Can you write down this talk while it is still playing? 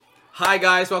Hi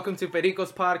guys, welcome to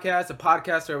PERICOS podcast, a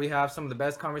podcast where we have some of the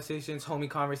best conversations, homie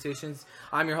conversations.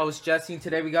 I'm your host Jesse, and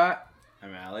today we got...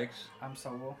 I'm Alex. I'm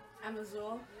Saul. I'm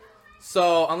Azul.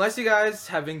 So, unless you guys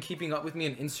have been keeping up with me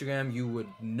on Instagram, you would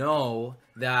know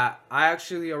that I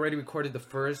actually already recorded the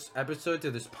first episode to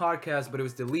this podcast, but it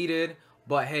was deleted.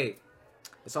 But hey,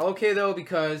 it's all okay though,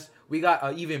 because we got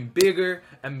an even bigger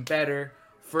and better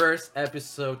first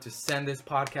episode to send this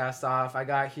podcast off. I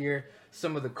got here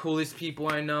some of the coolest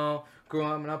people I know,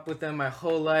 growing up with them my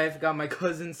whole life. Got my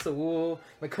cousin Saul,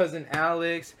 my cousin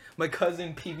Alex, my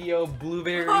cousin PBO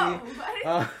Blueberry.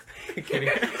 Kidding.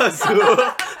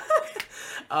 Azul.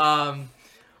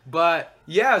 But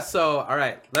yeah, so all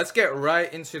right, let's get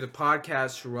right into the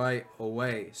podcast right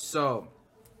away. So,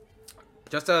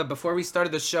 just before we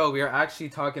started the show, we are actually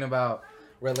talking about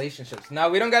relationships. Now,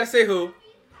 we don't gotta say who,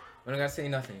 we don't gotta say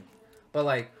nothing, but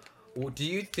like, do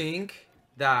you think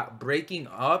that breaking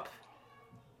up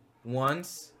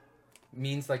once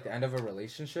means like the end of a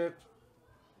relationship?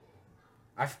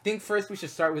 I think first we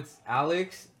should start with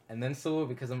Alex and then Saul,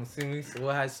 because I'm assuming Saul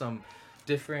has some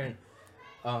different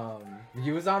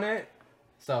views on it.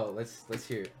 So let's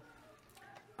hear it.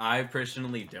 I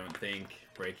personally don't think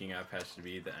breaking up has to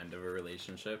be the end of a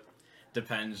relationship.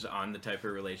 Depends on the type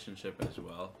of relationship as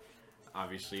well.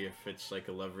 Obviously, if it's like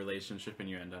a love relationship and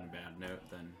you end on a bad note,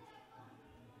 then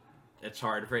it's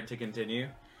hard for it to continue.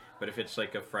 But if it's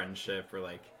like a friendship or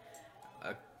like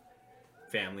a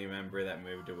family member that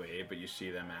moved away but you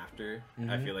see them after,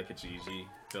 I feel like it's easy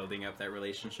building up that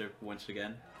relationship once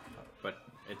again. But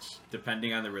it's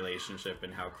depending on the relationship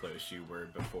and how close you were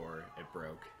before it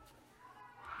broke.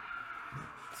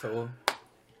 So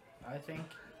I think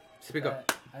speak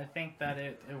up. I think that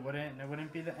it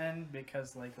wouldn't be the end,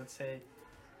 because like, let's say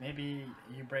maybe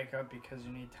you break up because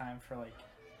you need time for like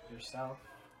yourself,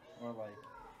 or like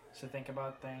to think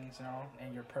about things, you know,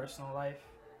 in your personal life,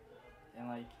 and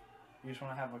like you just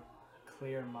want to have a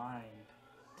clear mind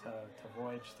to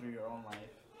voyage through your own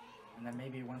life, and then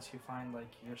maybe once you find like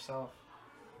yourself,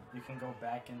 you can go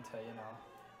back into, you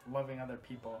know, loving other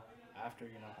people after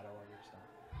you know how to love yourself.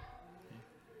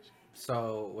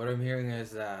 So what I'm hearing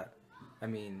is that, I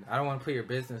mean, I don't want to put your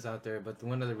business out there, but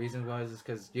one of the reasons was is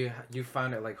because you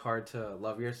found it like hard to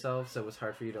love yourself, so it was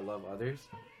hard for you to love others.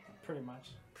 Pretty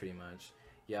much. Pretty much.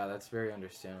 Yeah, that's very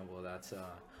understandable. That's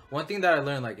one thing that I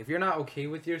learned. Like, if you're not okay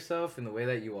with yourself in the way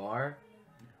that you are,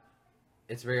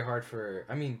 it's very hard for.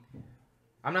 I mean,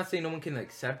 I'm not saying no one can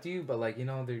accept you, but like, you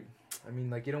know, I mean,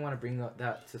 like, you don't want to bring up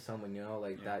that to someone, you know,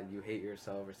 like that you hate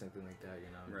yourself or something like that.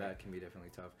 You know, That can be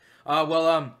definitely tough.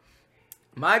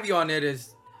 My view on it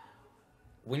is,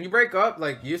 when you break up,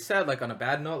 like you said, like on a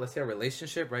bad note, let's say a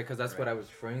relationship, right? Because that's what I was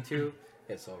referring to.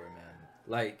 It's over, man.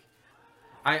 Like,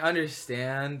 I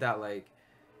understand that, like,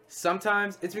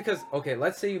 sometimes it's because, okay,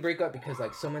 let's say you break up because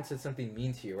like someone said something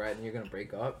mean to you, right? And you're gonna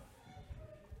break up.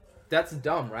 That's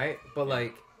dumb, right? But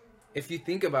like, if you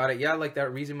think about it, yeah, like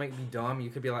that reason might be dumb. You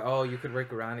could be like, oh, you could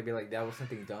work around and be like, that was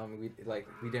something dumb. We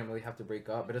didn't really have to break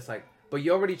up. But it's like, but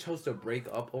you already chose to break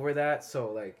up over that.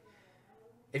 So like,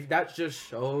 if that just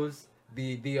shows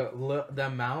the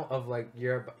amount of like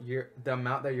the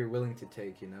amount that you're willing to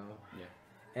take, you know. Yeah.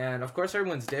 And of course,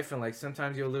 everyone's different. Like,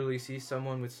 sometimes you'll literally see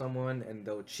someone with someone and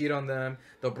they'll cheat on them,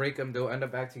 they'll break them, they'll end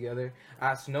up back together.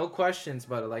 Ask no questions,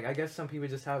 but like, I guess some people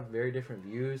just have very different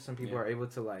views. Some people are able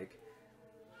to like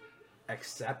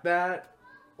accept that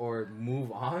or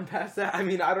move on past that. I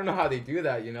mean, I don't know how they do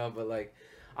that, you know, but like,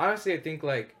 honestly, I think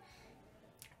like,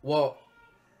 I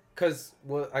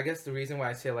guess the reason why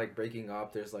I say like breaking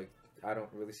up, there's like, I don't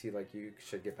really see like you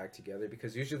should get back together,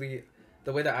 because usually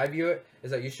the way that I view it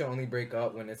is that you should only break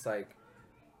up when it's like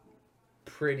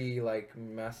pretty like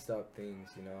messed up things,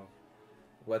 you know,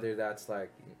 whether that's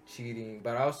like cheating.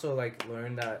 But I also like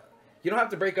learned that you don't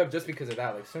have to break up just because of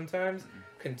that. Like, sometimes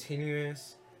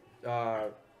continuous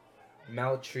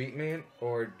maltreatment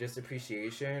or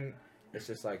disappreciation is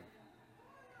just like,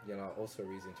 you know, also a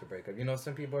reason to break up. You know,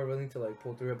 some people are willing to like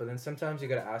pull through it, but then sometimes you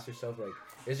gotta ask yourself, like,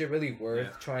 is it really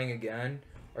worth trying again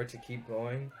or to keep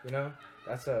going? You know,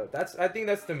 I think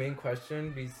that's the main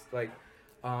question. Like,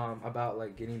 about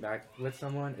like getting back with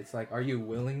someone. It's like, are you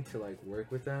willing to like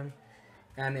work with them?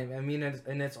 And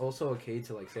it's also okay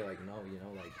to like say like no, you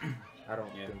know, like I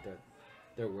don't think that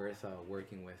they're worth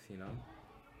working with, you know.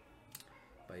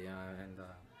 But yeah, and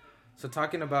so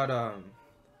talking about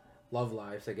love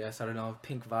lives, I guess. I don't know,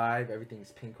 pink vibe.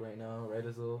 Everything's pink right now, right,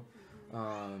 Azul?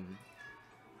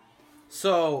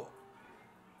 So,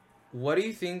 what do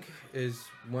you think is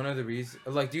one of the reasons?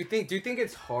 Like, do you think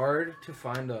it's hard to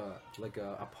find a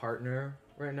partner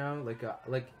right now?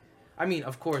 I mean,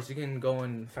 of course, you can go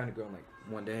and find a girl in like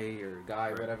one day or a guy,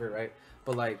 Right. whatever, right?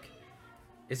 But like,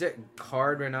 is it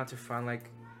hard right now to find like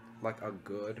a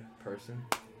good person?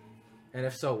 And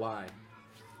if so, why?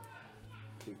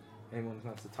 Anyone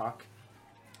wants to talk?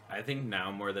 I think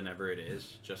now more than ever it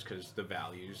is, just because the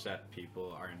values that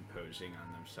people are imposing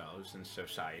on themselves and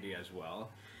society as well,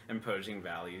 imposing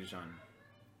values on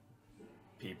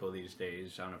people these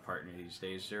days, on a partner these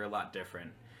days, they're a lot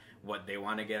different. What they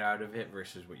want to get out of it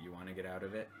versus what you want to get out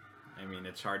of it. I mean,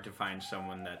 it's hard to find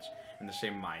someone that's in the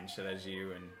same mindset as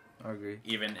you, and I agree.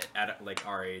 even at like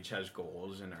our age has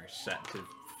goals and are set to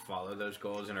follow those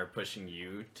goals and are pushing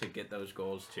you to get those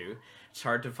goals too. It's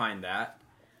hard to find that.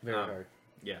 Very hard.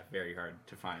 Yeah, very hard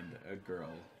to find a girl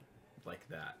like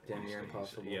that. Damn these near days.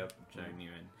 impossible. Yep,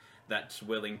 genuine. That's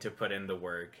willing to put in the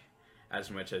work as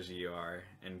much as you are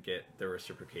and get the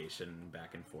reciprocation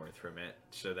back and forth from it,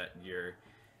 so that you're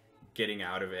getting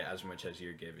out of it as much as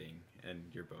you're giving, and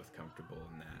you're both comfortable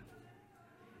in that.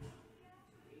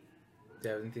 Do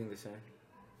you have anything to say?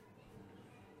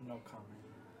 No comment.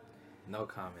 No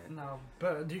comment. No,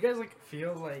 but do you guys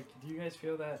feel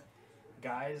that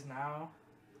guys now,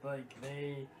 like,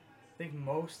 they think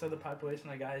most of the population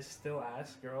of guys still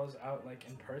ask girls out like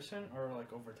in person or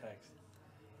like over text?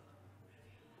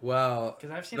 Well,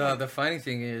 Because I've seen the funny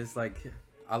thing is like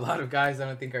a lot of guys I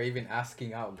don't think are even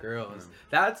asking out girls.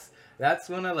 Mm. That's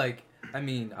when I like. I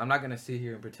mean, I'm not gonna sit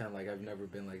here and pretend like I've never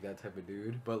been like that type of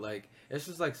dude, but like it's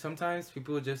just like sometimes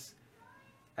people just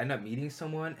end up meeting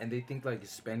someone and they think like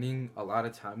spending a lot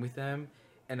of time with them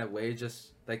in a way just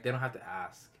like they don't have to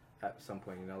ask at some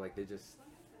point, you know, like they just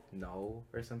know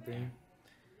or something.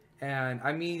 And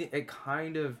I mean, it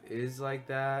kind of is like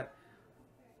that,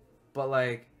 but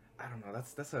like I don't know.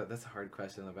 That's a hard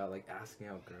question about like asking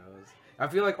out girls. I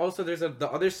feel like also there's the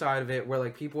other side of it where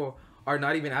like people are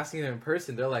not even asking them in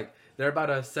person. They're about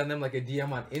to send them like a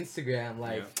DM on Instagram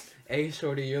like, "Hey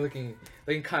shorty, you're looking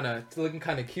kind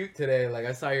of cute today. Like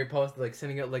I saw your post like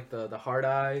sending out like the heart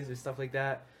eyes or stuff like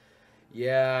that."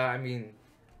 Yeah, I mean,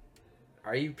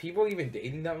 are you people even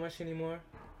dating that much anymore?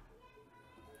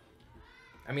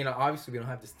 I mean, obviously we don't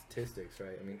have the statistics,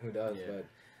 right? I mean, who does? Yeah. But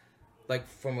like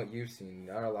from what you've seen,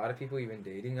 are a lot of people even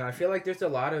dating? I feel like there's a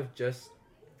lot of just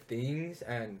things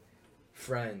and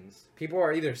friends. People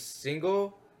are either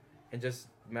single and just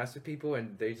mess with people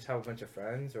and they just have a bunch of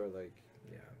friends, or like,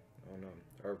 yeah, I don't know,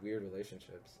 or weird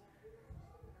relationships.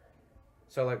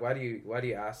 So like, why do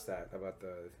you ask that about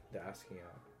the asking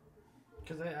out?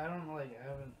 Because I don't know, like, I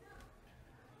haven't.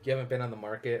 You haven't been on the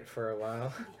market for a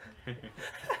while.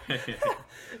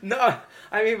 No,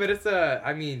 I mean, but it's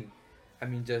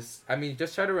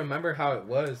just try to remember how it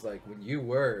was like when you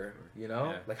were, you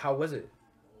know, Yeah. like how was it?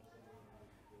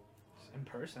 In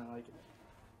person, like,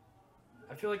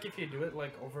 I feel like if you do it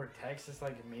like over text, it's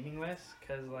like meaningless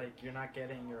because like you're not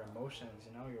getting your emotions,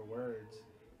 you know, your words.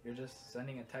 You're just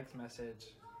sending a text message,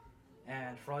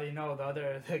 and for all you know,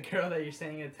 the girl that you're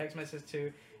sending a text message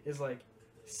to is like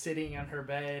sitting on her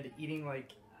bed eating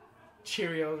like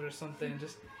Cheerios or something,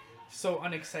 just so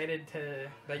unexcited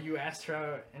that you asked her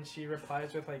out, and she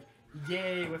replies with like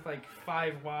 "yay" with like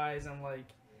 5 Y's and like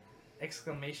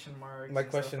exclamation marks. My and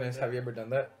question stuff is, like have you ever done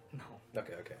that? that. No.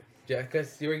 Okay. Yeah,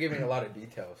 because you were giving a lot of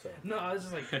detail, so. No, I was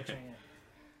just like picturing it.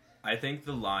 I think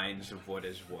the lines of what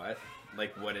is what,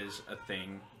 like what is a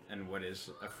thing and what is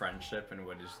a friendship and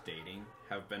what is dating,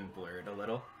 have been blurred a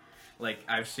little. Like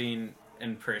I've seen,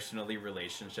 and personally,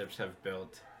 relationships have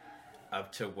built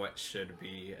up to what should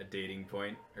be a dating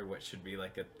point or what should be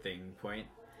like a thing point,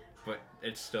 but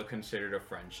it's still considered a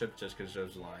friendship just because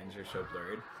those lines are so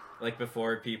blurred. Like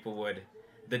before,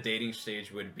 the dating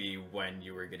stage would be when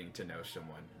you were getting to know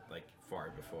someone, like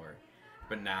far before.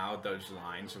 But now those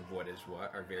lines of what is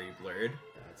what are very blurred.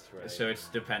 That's right. So it's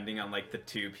depending on like the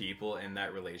two people in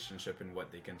that relationship and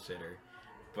what they consider.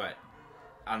 But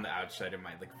on the outside, it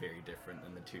might look very different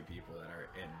than the two people that are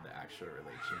in the actual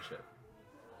relationship.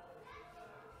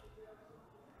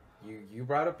 You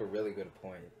brought up a really good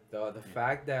point. The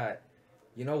fact that,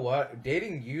 you know what,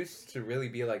 dating used to really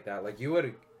be like that. Like you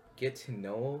would get to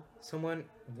know someone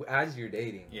as you're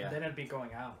dating. Yeah. Then it'd be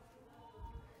going out.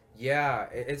 Yeah,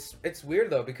 it's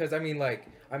weird though, because I'm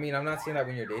not saying that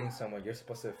when you're dating someone you're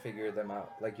supposed to figure them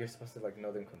out. Like you're supposed to like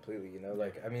know them completely, you know?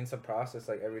 Like it's a process,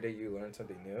 like every day you learn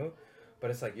something new. But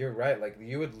it's like you're right, like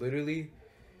you would literally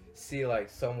see like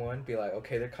someone be like,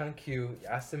 okay, they're kind of cute, you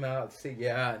ask them out, say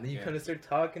yeah, and then you kind of start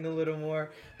talking a little more.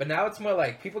 But now it's more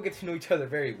like people get to know each other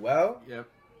very well. Yep.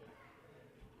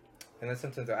 And then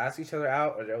sometimes they'll ask each other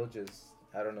out, or they'll just,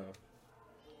 I don't know,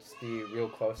 just be real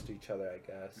close to each other, I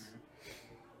guess.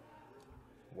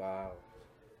 Wow.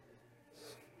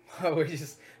 we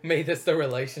just made this the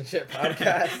relationship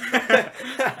podcast.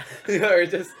 Or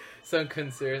just some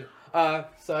concern.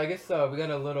 So I guess we got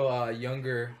a little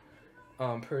younger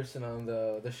person on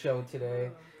the show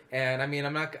today, and I mean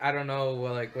I don't know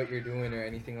what you're doing or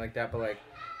anything like that, but like,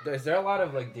 is there a lot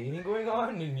of like dating going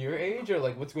on in your age, or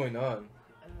like what's going on?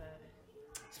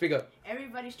 Speak up.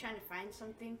 Everybody's trying to find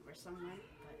something or someone,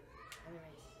 but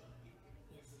otherwise,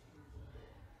 yes.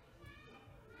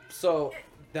 So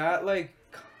that like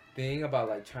thing about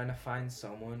like trying to find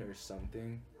someone or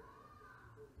something,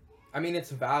 I mean, it's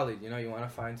valid, you know. You want to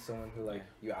find someone who like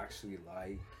you actually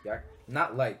like,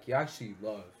 not like you actually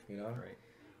love, you know, Right.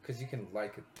 Because you can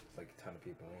like a ton of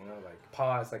people, you know, like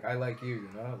pause, like I like you, you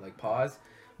know, like pause.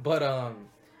 But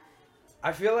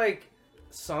I feel like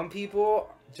some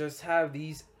people just have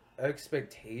these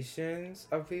expectations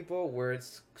of people where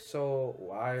it's so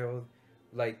wild,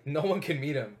 like no one can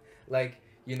meet them, like,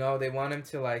 you know, they want him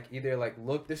to like either like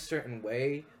look this certain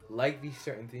way, like these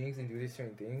certain things, and do these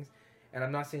certain things. And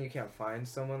I'm not saying you can't find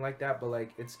someone like that, but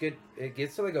like it's good, it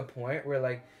gets to like a point where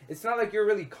like it's not like you're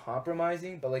really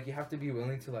compromising, but like you have to be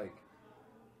willing to like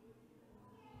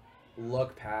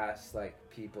look past like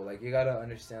people, like you gotta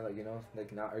understand, like, you know,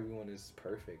 like not everyone is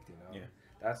perfect, you know. Yeah.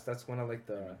 That's one of like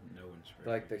the No one's perfect.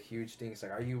 like the huge things.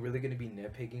 Like, are you really gonna be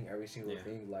nitpicking every single Yeah.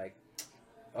 thing? Like,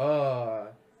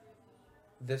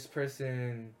 this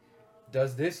person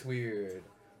does this weird.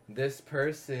 This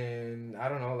person, I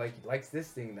don't know, like likes this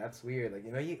thing. That's weird. Like,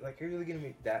 you know, you're really gonna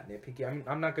be that nitpicky. I mean,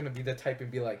 I'm not gonna be the type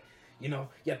and be like, you know,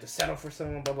 you have to settle for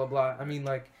someone. Blah blah blah. I mean,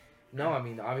 like, no. I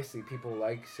mean, obviously, people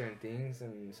like certain things,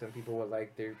 and some people would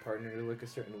like their partner to look a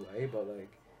certain way. But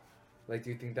like,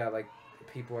 do you think that like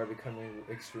people are becoming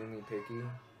extremely picky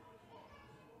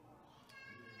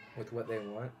with what they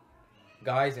want,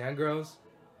 guys and girls?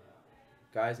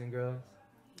 Guys and girls.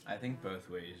 I think both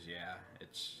ways, yeah.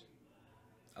 It's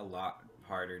a lot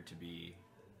harder to be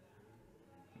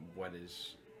what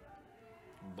is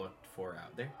looked for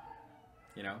out there.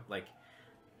 You know, like,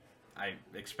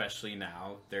 especially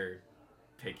now, they're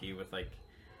picky with, like,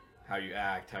 how you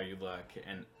act, how you look,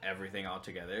 and everything all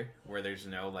together, where there's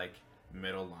no, like,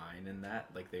 middle line in that.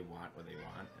 Like, they want what they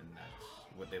want, and that's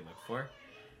what they look for.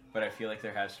 But I feel like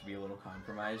there has to be a little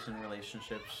compromise in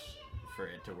relationships for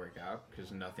it to work out,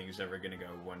 because nothing's ever going to go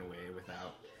one way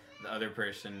without the other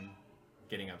person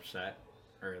getting upset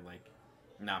or like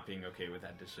not being okay with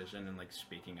that decision, and like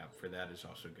speaking up for that is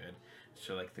also good.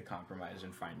 So like the compromise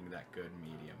and finding that good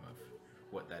medium of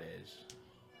what that is.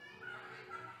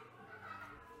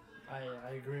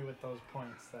 I agree with those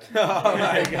points. That Oh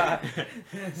my god.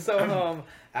 So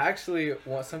actually,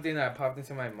 something that popped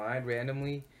into my mind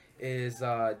randomly is,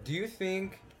 do you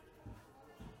think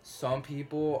some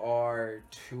people are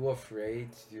too afraid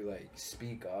to like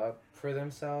speak up for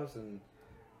themselves and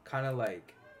kind of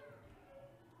like,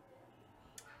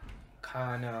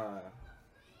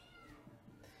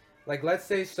 let's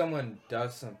say someone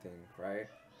does something, right,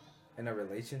 in a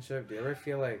relationship? Do you ever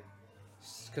feel like,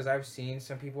 because I've seen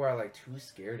some people are like too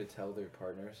scared to tell their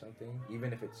partner something,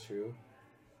 even if it's true?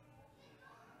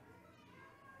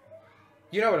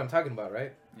 You know what I'm talking about,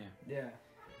 right? yeah.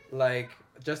 Like,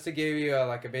 just to give you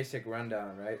a basic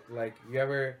rundown, right? Like, you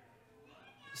ever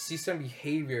see some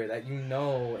behavior that you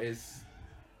know is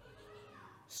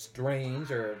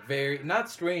strange, or very, not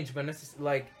strange, but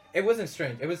like, it wasn't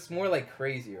strange. It was more like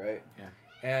crazy, right? Yeah.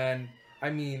 And I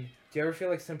mean, do you ever feel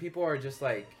like some people are just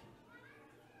like,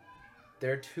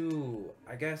 they're too,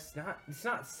 I guess, it's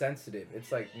not sensitive.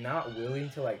 It's like not willing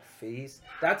to like face.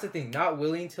 That's the thing. Not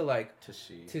willing to like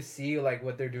To see like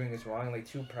what they're doing is wrong. Like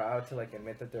too proud to like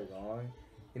admit that they're wrong.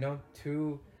 You know,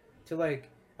 to like,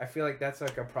 I feel like that's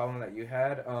like a problem that you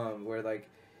had, where like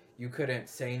you couldn't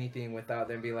say anything without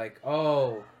them be like,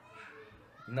 oh,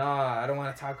 nah, I don't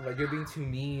want to talk about, you're being too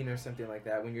mean or something like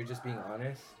that, when you're just being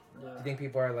honest. Yeah. Do you think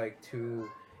people are like too,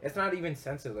 it's not even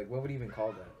sensitive, like what would you even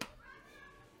call that?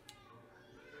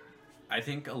 I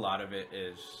think a lot of it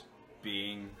is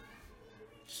being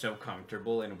so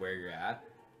comfortable in where you're at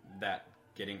that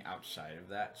getting outside of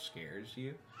that scares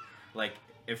you. Like,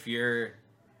 if you're,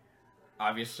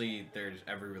 obviously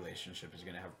every relationship is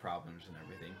going to have problems and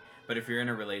everything, but if you're in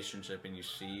a relationship and you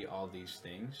see all these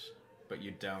things but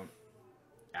you don't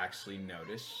actually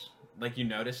notice, like, you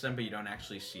notice them but you don't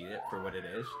actually see it for what it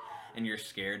is, and you're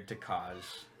scared to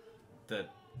cause the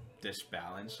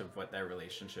disbalance of what that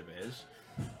relationship is,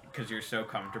 because you're so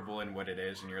comfortable in what it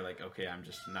is, and you're like, okay, I'm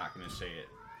just not going to say it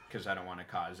because I don't want to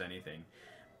cause anything.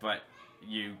 But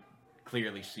you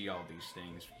clearly see all these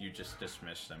things, you just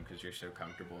dismiss them because you're so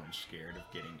comfortable and scared of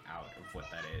getting out of what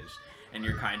that is, and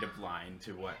you're kind of blind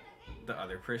to what the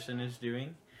other person is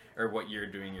doing, or what you're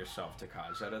doing yourself to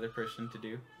cause that other person to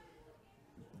do,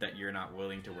 that you're not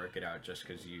willing to work it out just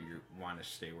because you want to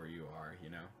stay where you are,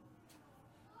 you know?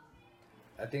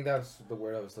 I think that was the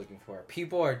word I was looking for.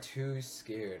 People are too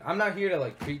scared. I'm not here to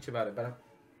like preach about it, but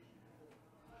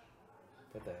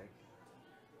what the heck?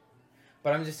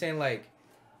 But I'm just saying like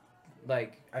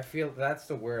I feel that's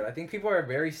the word. I think people are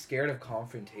very scared of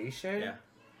confrontation. Yeah.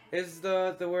 Is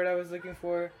the word I was looking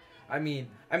for. I mean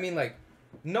like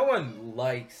no one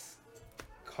likes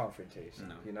confrontation,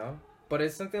 No. you know? But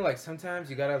it's something like sometimes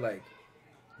you gotta like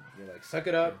suck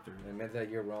it up Go through. and admit that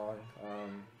you're wrong.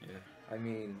 Yeah. I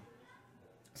mean,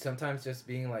 sometimes just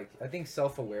being like, I think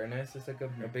self-awareness is like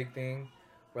a big thing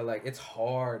where like it's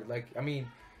hard. Like, I mean,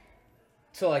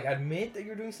 to like admit that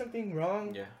you're doing something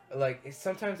wrong. Yeah. Like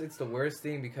sometimes it's the worst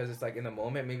thing because it's like in the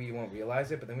moment maybe you won't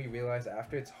realize it, but then we realize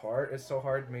after it's hard. It's so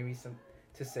hard maybe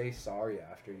to say sorry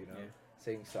after, you know,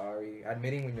 saying sorry,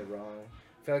 admitting when you're wrong.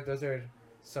 I feel like those are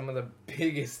some of the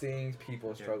biggest things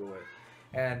people struggle with.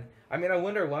 And I mean, I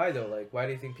wonder why though. Like, why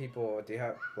do you think people? Do you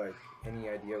have like any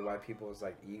idea why people's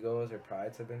like egos or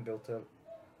prides have been built up,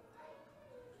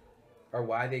 or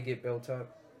why they get built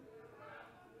up?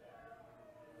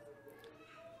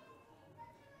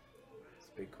 It's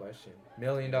a big question, $1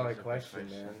 million question,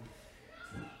 man.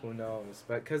 Who knows?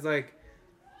 But cause like,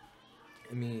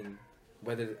 I mean,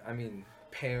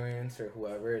 parents or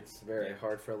whoever, it's very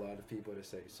hard for a lot of people to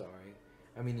say sorry.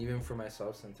 I mean, even for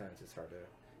myself, sometimes it's hard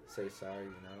to say sorry,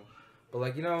 you know. But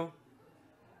like, you know,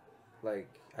 like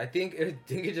I think it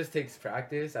just takes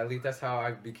practice. At least that's how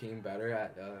I became better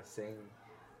at saying,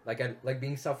 like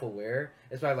being self-aware.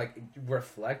 It's by like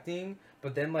reflecting,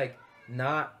 but then like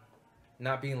not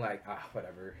being like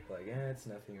whatever, like it's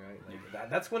nothing, right? Like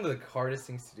that's one of the hardest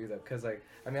things to do though, because like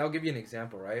I mean I'll give you an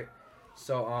example, right?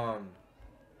 So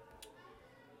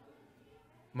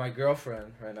my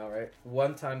girlfriend right now, right?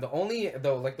 One time, the one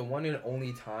and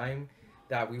only time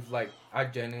that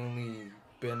I've genuinely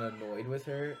been annoyed with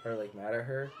her or like mad at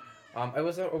her, it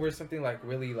was over something like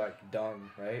really like dumb,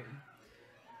 right?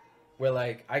 Where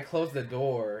like I closed the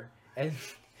door and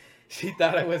she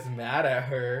thought I was mad at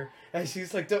her, and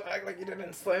she's like, "Don't act like you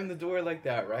didn't slam the door like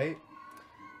that, right?"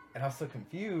 And I was so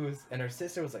confused, and her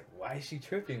sister was like, "Why is she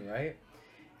tripping, right?"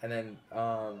 And then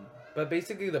but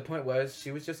basically the point was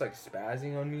she was just like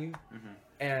spazzing on me,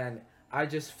 and I had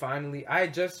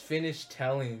just finished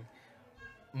telling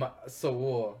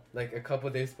Saul like a couple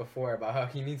days before about how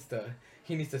he needs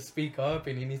to speak up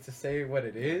and he needs to say what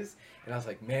it is, and I was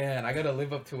like, man, I gotta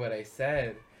live up to what I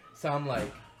said. So I'm like,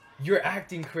 you're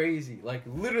acting crazy, like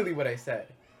literally what I said.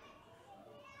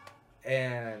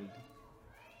 And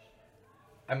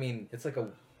I mean, it's like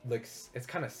it's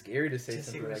kind of scary to say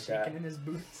something like that. In his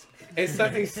boots. It's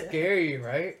something scary,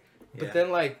 right? Yeah. But then,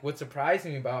 like, what surprised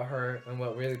me about her and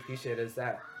what really appreciated is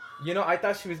that, you know, I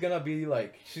thought she was gonna be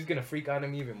like, she's gonna freak out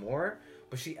on me even more,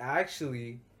 but she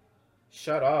actually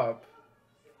shut up,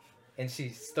 and she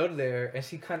stood there, and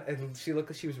she looked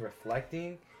like she was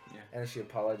reflecting, and then she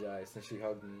apologized, and she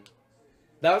hugged me.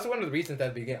 That was one of the reasons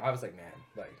at the beginning I was like, man,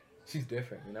 like, she's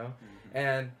different, you know?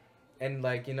 And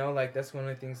like, you know, like that's one of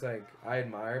the things like I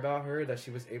admire about her, that she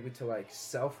was able to like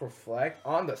self-reflect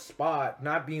on the spot,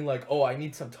 not being like, oh, I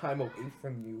need some time away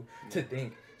from you to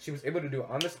think. She was able to do it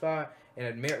on the spot and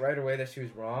admit right away that she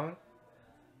was wrong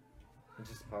and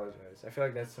just apologize. I feel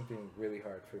like that's something really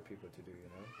hard for people to do, you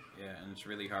know? Yeah, and it's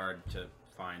really hard to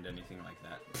find anything like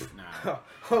that now.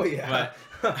 Oh yeah.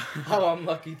 But how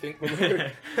unlucky, think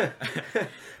the Lord.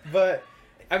 But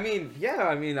I mean, yeah,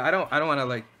 I mean, I don't want to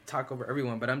like talk over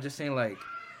everyone, but I'm just saying, like,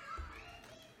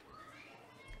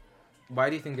 why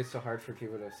do you think it's so hard for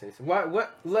people to say so?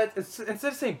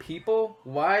 Instead of saying people,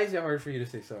 why is it hard for you to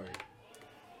say sorry?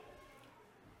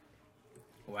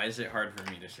 Why is it hard for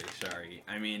me to say sorry?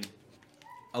 I mean,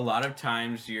 a lot of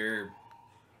times you're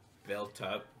built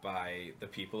up by the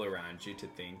people around you to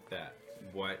think that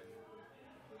what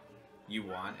you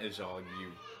want is all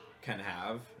you can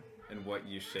have and what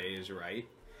you say is right.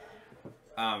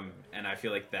 And I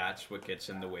feel like that's what gets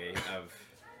in the way of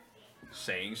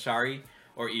saying sorry.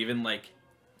 Or even like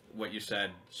what you said,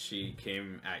 she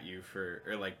came at you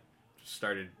or like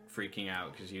started freaking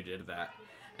out because you did that.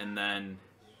 And then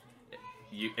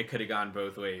it could have gone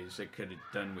both ways. It could have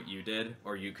done what you did,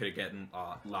 or you could have gotten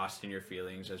lost in your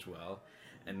feelings as well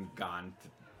and gone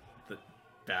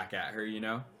back at her, you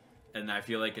know? And I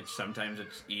feel like sometimes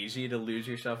it's easy to lose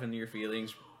yourself into your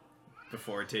feelings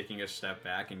before taking a step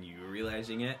back and you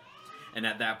realizing it. And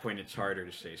at that point, it's harder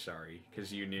to say sorry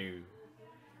because you knew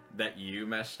that you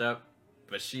messed up,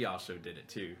 but she also did it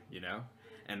too, you know?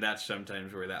 And that's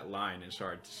sometimes where that line is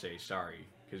hard to say sorry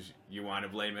because you want to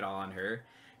blame it all on her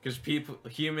Because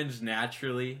humans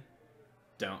naturally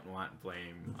don't want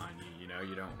blame on you. You know,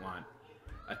 you don't want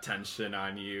attention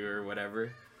on you or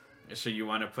whatever. So you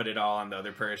want to put it all on the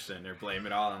other person or blame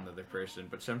it all on the other person.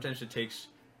 But sometimes it takes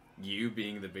you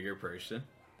being the bigger person,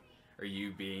 or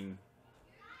you being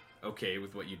okay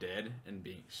with what you did and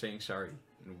saying sorry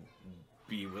and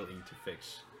be willing to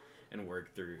fix and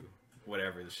work through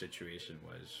whatever the situation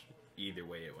was. Either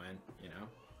way it went, you know?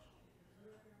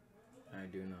 I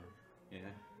do know. Yeah.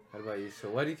 What about you? So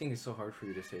why do you think it's so hard for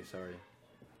you to say sorry?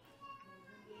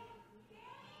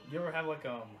 You ever have like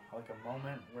a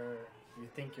moment where you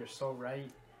think you're so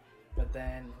right, but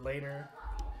then later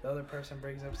the other person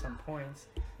brings up some points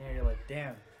and you're like,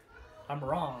 damn, I'm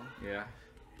wrong. Yeah.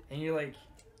 And you're like,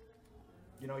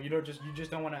 you know, you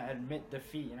just don't want to admit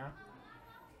defeat, you know?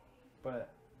 But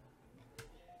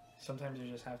sometimes you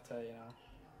just have to, you know,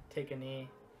 take a knee,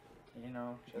 you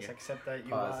know, just accept that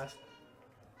you Pause. lost.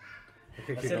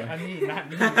 Okay, I keep said going. a knee, not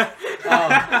me.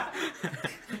 Oh.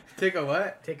 Take a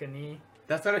what? Take a knee.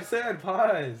 That's what I said.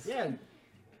 Pause. Yeah,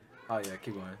 Oh yeah,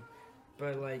 keep going.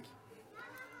 but like,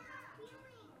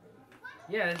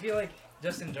 yeah, I feel like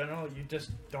just in general, you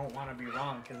just don't want to be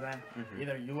wrong, because then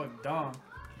either you look dumb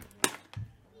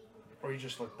or you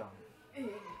just look dumb.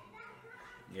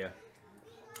 Yeah.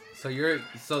 So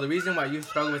the reason why you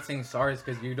struggle with saying sorry is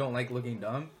because you don't like looking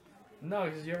dumb? No,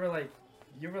 because you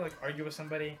ever argue with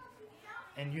somebody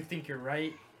and you think you're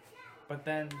right, but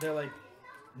then they're like,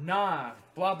 nah,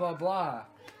 blah blah blah,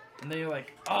 and then you're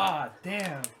like, ah,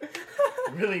 damn,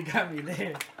 really got me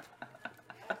there.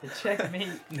 The checkmate.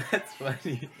 That's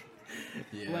funny.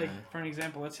 Yeah. Like, for an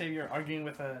example, let's say you're arguing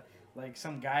with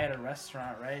some guy at a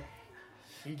restaurant, right?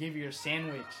 He gave you your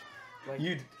sandwich. Like,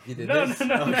 he did no, this?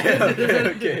 no.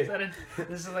 Okay.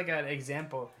 This is like an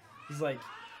example. He's like,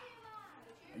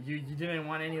 you didn't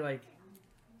want any, like,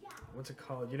 what's it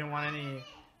called? You didn't want any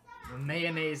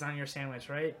mayonnaise on your sandwich,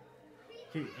 right?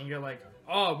 And you're like,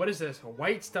 oh, what is this?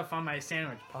 White stuff on my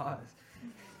sandwich. Pause.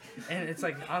 And it's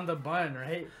like on the bun,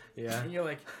 right? Yeah. And you're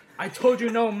like, I told you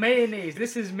no mayonnaise.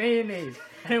 This is mayonnaise.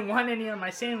 I didn't want any on my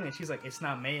sandwich. He's like, it's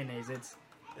not mayonnaise. It's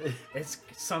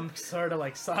some sort of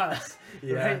like sauce.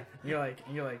 Yeah. Right? And you're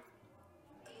like,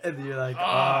 And you're like,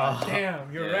 oh,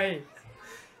 damn, you're Yeah. right.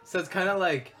 So it's kind of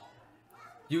like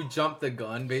you jump the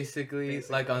gun, basically.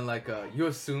 Like on like you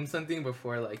assume something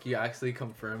before like you actually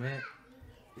confirm it.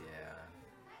 Yeah.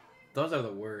 Those are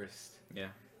the worst. Yeah.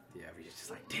 Yeah, but you're just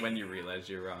like, damn. When you realize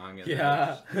you're wrong. And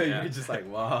Yeah. yeah. You're just like,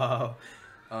 wow.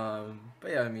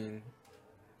 But yeah, I mean,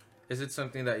 is it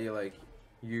something that you like,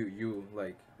 you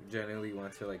like genuinely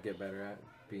want to like get better at,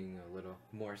 being a little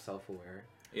more self-aware?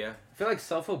 Yeah. I feel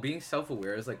like being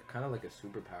self-aware is like kind of like a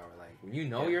superpower. Like when you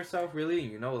know Yeah. yourself really,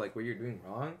 you know like what you're doing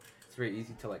wrong. It's very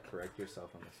easy to like correct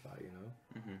yourself on the spot, you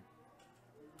know.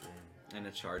 And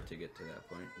it's hard to get to that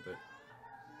point, but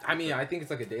I mean, I think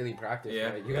it's like a daily practice.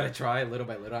 Yeah. Right? You gotta try little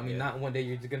by little. I mean, Yeah. not one day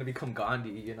you're just gonna become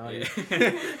Gandhi. You know,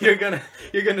 Yeah. you're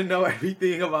gonna know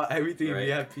everything about everything. Right. We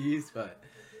have peace, but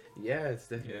yeah, it's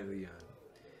definitely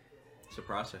it's a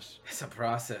process. it's a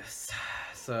process.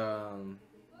 So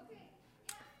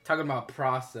talking about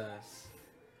process.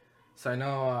 So I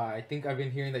know I think I've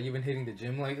been hearing that you've been hitting the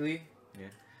gym lately. Yeah.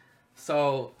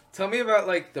 So tell me about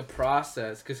like the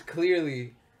process, because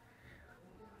clearly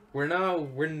we're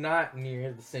not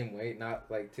near the same weight. Not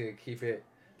like to keep it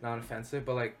non-offensive,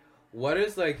 but like what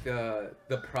is like the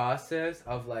process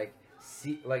of like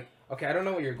okay, I don't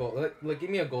know what your goal. Like give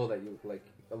me a goal that you like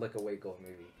a weight goal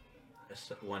maybe.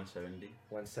 170.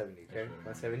 170. Okay,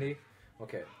 That's what I 170.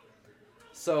 Okay.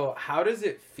 So how does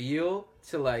it feel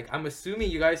to like? I'm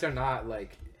assuming you guys are not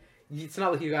like. It's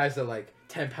not like you guys are like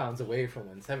 10 pounds away from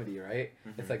 170, right?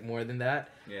 It's like more than that.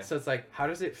 Yeah. So it's like, how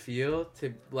does it feel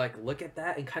to like look at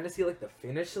that and kind of see like the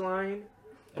finish line,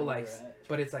 but like,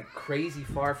 but it's like crazy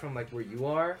far from like where you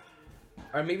are,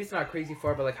 or maybe it's not crazy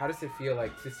far, but like, how does it feel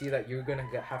like to see that you're gonna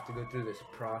have to go through this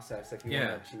process? Like, you Yeah.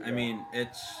 wanna achieve I that? mean,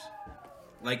 it's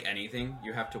like anything.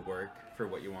 You have to work for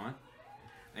what you want.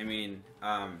 I mean,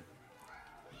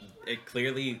 it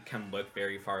clearly can look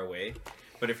very far away,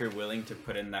 but if you're willing to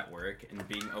put in that work and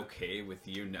being okay with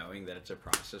you knowing that it's a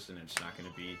process and it's not going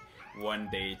to be one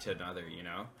day to another, you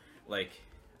know, like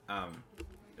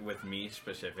with me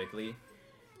specifically,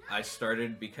 I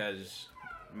started because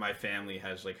my family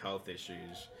has like health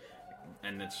issues,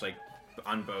 and it's like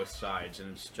on both sides,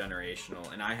 and it's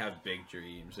generational, and I have big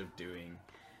dreams of doing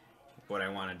what I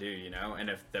want to do, you know, and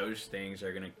if those things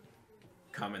are going to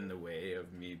come in the way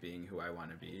of me being who I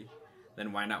want to be,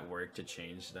 then why not work to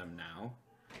change them now?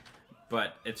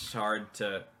 But it's hard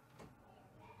to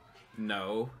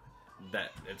know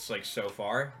that it's like so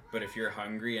far, but if you're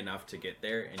hungry enough to get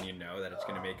there and you know that it's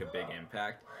going to make a big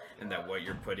impact and that what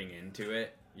you're putting into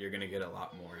it, you're going to get a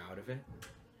lot more out of it.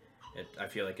 I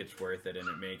feel like it's worth it, and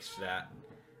it makes that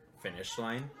finish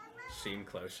line seem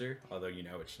closer, although you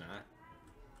know it's not.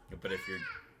 But if you're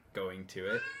going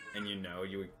to it and you know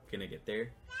you're going to get there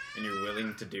and you're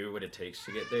willing to do what it takes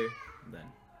to get there, then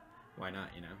why not,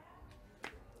 you know?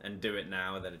 And do it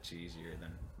now that it's easier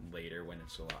than later when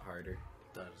it's a lot harder.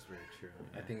 That is very true.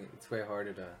 Yeah. I think it's way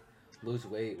harder to lose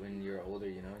weight when you're older,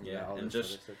 you know? You got all and this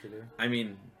just, other stuff to do. I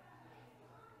mean,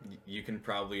 you can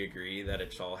probably agree that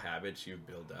it's all habits you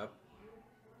build up.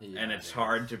 Yeah, And it's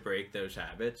hard to break those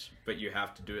habits, but you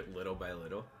have to do it little by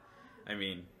little. I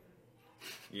mean,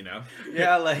 you know?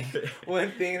 Yeah, like, one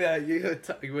thing that you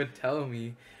would tell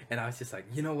me, and I was just like,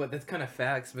 you know what, that's kind of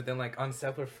facts, but then, like, on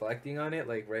self-reflecting on it,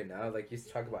 like, right now, like, you used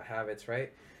to talk about habits,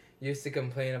 right? You used to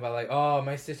complain about, like, oh,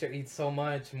 my sister eats so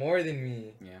much more than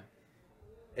me. Yeah.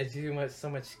 It's so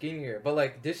much skinnier. But,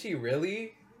 like, did she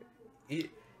really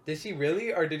eat? Did she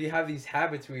really, or did you have these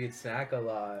habits where you'd snack a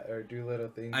lot or do little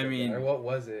things? I like mean, that? Or what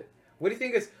was it? What do you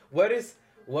think what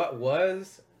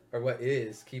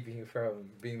is keeping you from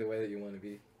being the way that you want to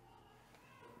be?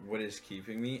 What is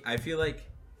keeping me? I feel like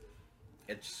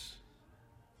it's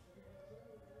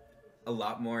a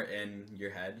lot more in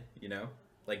your head, you know?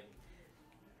 Like,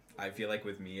 I feel like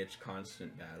with me, it's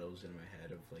constant battles in my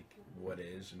head of, like, what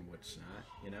is and what's not,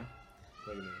 you know?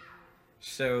 What do you mean?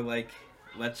 So, like,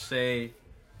 let's say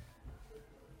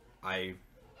I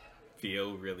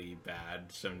feel really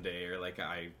bad someday, or like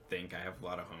I think I have a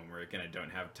lot of homework and I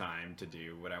don't have time to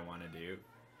do what I want to do.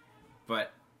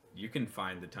 But you can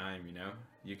find the time, you know?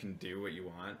 You can do what you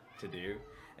want to do.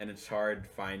 And it's hard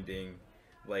finding,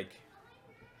 like,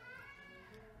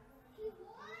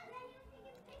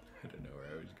 I don't know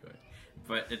where I was going.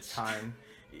 But it's Time.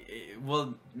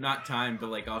 Well, not time, but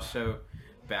like also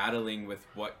battling with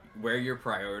where your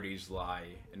priorities lie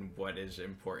and what is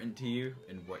important to you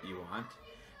and what you want.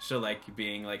 So like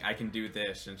being like, I can do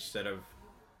this instead of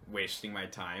wasting my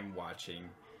time watching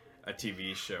a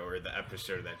TV show or the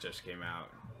episode that just came out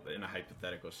in a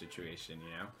hypothetical situation,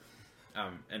 you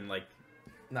know? And like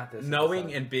Not this knowing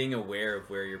episode. and being aware of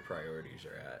where your priorities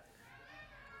are at.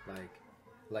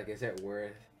 Like is it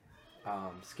worth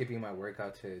skipping my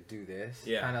workout to do this?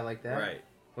 Yeah. Kind of like that. Right.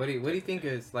 What do you think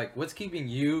is like what's keeping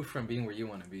you from being where you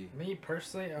want to be? Me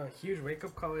personally, a huge wake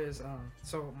up call is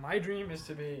so my dream is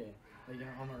to be like, you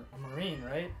know, a Marine,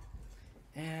 right?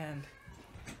 And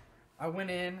I went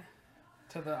in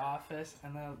to the office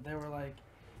and they were like,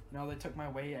 you know, they took my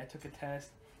weight, I took a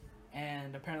test,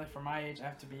 and apparently for my age I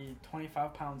have to be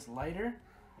 25 pounds lighter.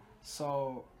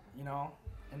 So, you know,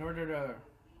 in order to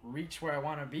reach where I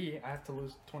want to be, I have to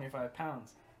lose 25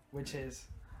 pounds, which is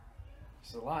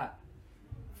just a lot.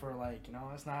 For like, you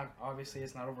know, it's not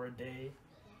over a day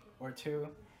or two.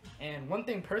 And one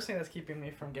thing personally that's keeping me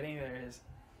from getting there is,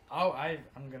 I'm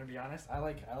gonna be honest, I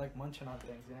like munching on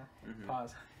things, you know. Mhm.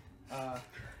 Pause.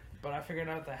 But I figured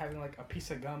out that having like a piece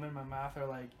of gum in my mouth or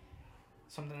like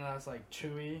something that's like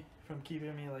chewy from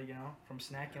keeping me like, you know, from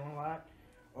snacking a lot,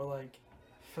 or like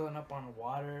filling up on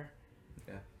water.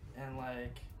 Yeah. And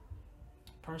like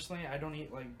personally, I don't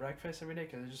eat like breakfast every day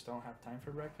because I just don't have time for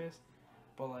breakfast.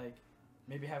 But like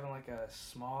maybe having like a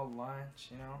small lunch,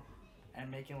 you know, and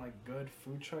making like good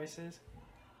food choices.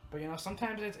 But you know,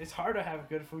 sometimes it's hard to have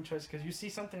good food choices because you see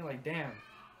something like, damn,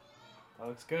 that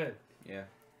looks good. Yeah.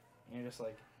 And you're just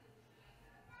like,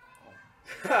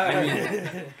 I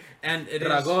mean, and it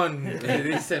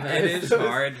is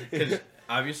hard because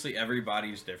obviously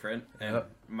everybody's different, and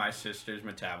Yep. my sister's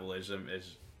metabolism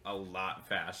is a lot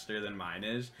faster than mine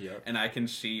is, Yep. and I can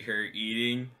see her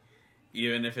eating,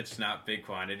 even if it's not big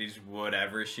quantities,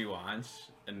 whatever she wants,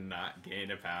 and not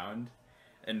gain a pound,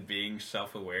 and being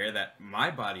self-aware that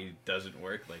my body doesn't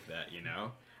work like that, you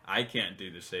know? I can't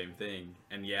do the same thing,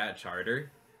 and yeah, it's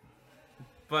harder,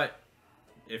 but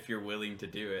if you're willing to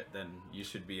do it, then you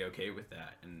should be okay with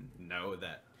that and know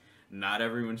that not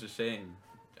everyone's the same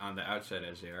on the outside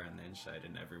as they are on the inside,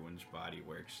 and everyone's body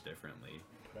works differently.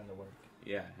 put in the work.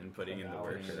 Yeah, and putting in the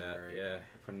work for that. Yeah.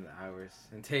 Put in the hours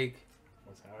and take.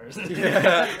 What's ours?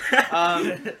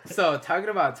 So talking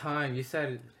about time, you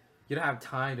said you don't have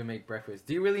time to make breakfast.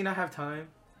 Do you really not have time?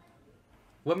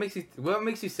 What makes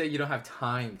you say you don't have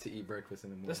time to eat breakfast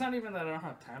in the morning? It's not even that I don't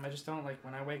have time. I just don't like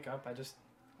when I wake up. I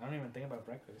don't even think about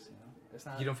breakfast. You know, it's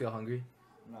not. You don't feel hungry?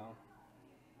 No.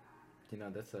 You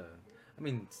know, I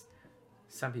mean,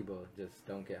 some people just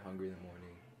don't get hungry in the morning.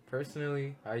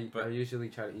 Personally, I usually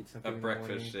try to eat something A in the morning.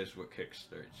 breakfast is what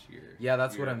kickstarts your Yeah,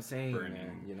 that's what your I'm saying, burning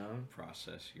man. You know,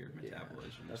 process, your Yeah,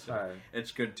 metabolism. that's So why.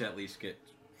 it's good to at least get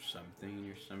something in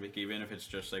your stomach, even if it's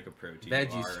just like a protein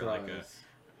Veggie bar or like a.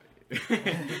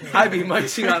 straws. I be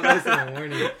munching on those in the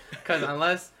morning, cause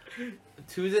unless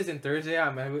Tuesdays and Thursday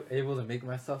I'm able to make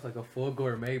myself like a full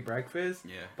gourmet breakfast.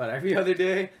 Yeah. But every other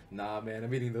day, nah, man,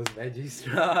 I'm eating those veggie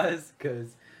straws,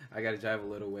 cause I gotta drive a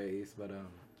little ways. But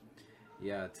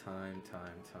yeah, time.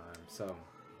 So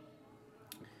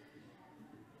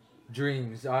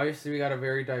dreams. Obviously, we got a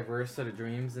very diverse set of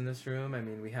dreams in this room. I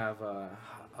mean, we have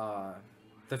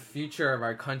the future of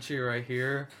our country right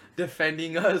here,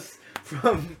 defending us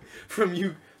from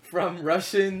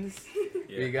Russians.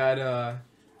 Yeah. We got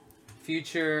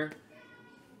future.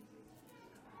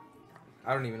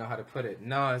 I don't even know how to put it.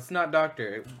 No, it's not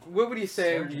doctor. What would you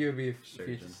say Surgeon. you'd be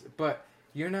Surgeon. future? But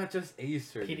you're not just a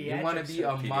surgeon. You Pediatric want to be a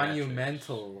surgeon.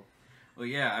 monumental, Well,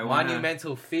 yeah, I want to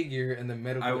monumental figure in the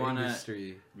medical I wanna-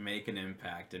 industry. make an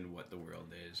impact in what the world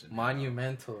is. And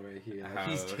Monumental right here. Like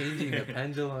he's how- changing the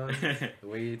pendulum, the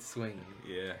way it's swinging.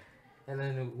 Yeah. And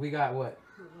then we got what?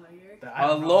 Lawyer. I A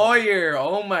don't know. lawyer.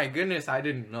 Oh my goodness, I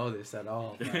didn't know this at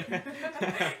all.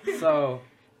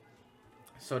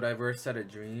 So diverse set of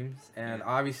dreams, and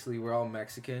obviously we're all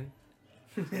Mexican.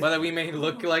 Whether we may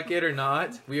look like it or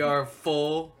not, we are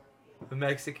full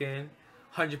Mexican,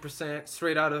 100%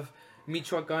 straight out of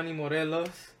Michoacán y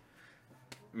Morelos.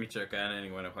 Michoacán and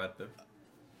Guanajuato.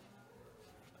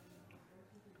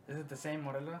 Is it the same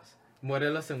Morelos?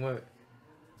 Morelos and what?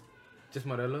 Just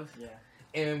Morelos. Yeah.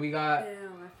 And we got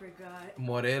Damn, I forgot.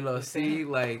 Morelos. See,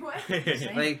 like, What?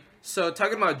 Same. like so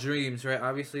talking about dreams, right?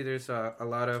 Obviously, there's a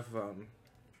lot of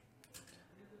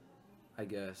I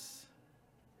guess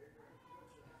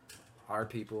our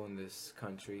people in this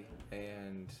country,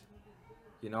 and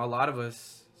you know, a lot of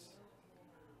us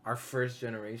are first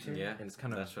generation, Yeah, and it's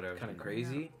kind of that's what I was kind of gonna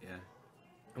crazy. Yeah.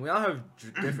 And we all have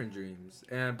different dreams,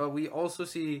 and but we also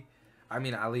see. I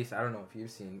mean, at least I don't know if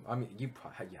you've seen. I mean, you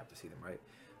have to see them, right?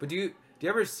 But do you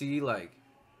ever see like,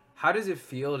 how does it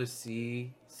feel to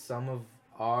see some of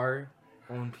our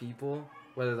own people,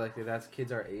 whether like that's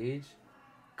kids our age,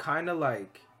 kind of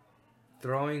like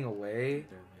throwing away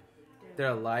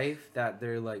their life that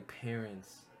their like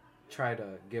parents try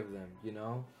to give them, you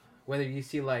know? Whether you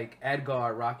see like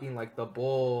Edgar rocking like the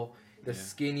bull, the Yeah.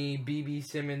 skinny BB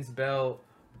Simmons belt,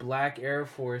 black Air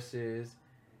Forces,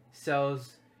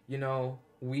 sells, you know,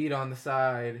 weed on the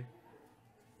side,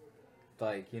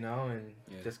 like, you know, and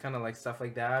Yeah. just kind of like stuff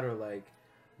like that, or like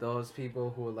those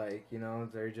people who like, you know,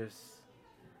 they're just,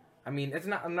 I mean, it's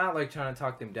not, I'm not like trying to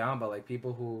talk them down, but like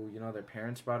people who, you know, their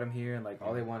parents brought them here and like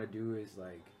all they want to do is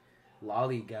like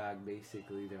lollygag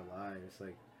basically their lives.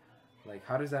 Like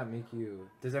how does that make you,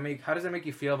 how does that make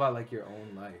you feel about like your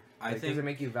own life? I Like, think- does it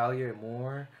make you value it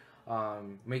more?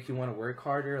 Make you want to work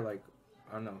harder? Like,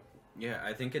 I don't know. Yeah,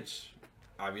 I think it's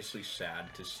obviously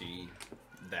sad to see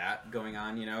that going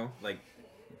on, you know? Like,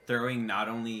 throwing not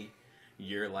only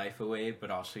your life away,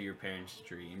 but also your parents'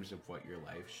 dreams of what your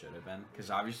life should have been. Because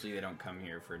obviously they don't come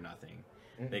here for nothing.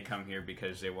 They come here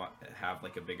because they want have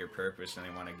like a bigger purpose and they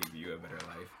want to give you a better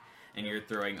life. And you're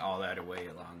throwing all that away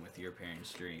along with your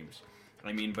parents' dreams.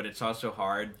 I mean, but it's also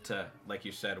hard to, like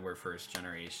you said, we're first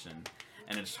generation.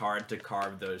 And it's hard to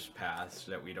carve those paths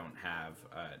that we don't have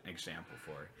an example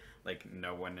for. Like,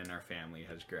 no one in our family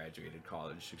has graduated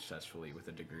college successfully with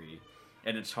a degree.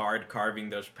 And it's hard carving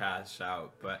those paths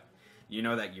out, but you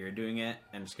know that you're doing it,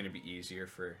 and it's going to be easier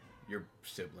for your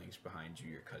siblings behind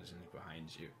you, your cousins behind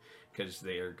you, because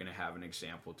they are going to have an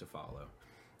example to follow.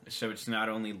 So it's not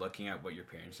only looking at what your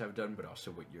parents have done, but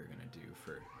also what you're going to do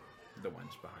for the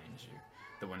ones behind you,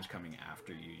 the ones coming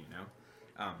after you, you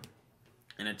know?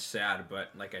 And it's sad, but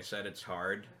like I said, it's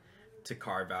hard to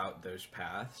carve out those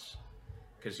paths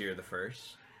because you're the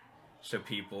first. So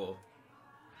people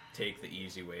take the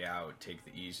easy way out, take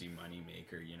the easy money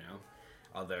maker, you know?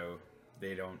 Although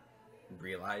they don't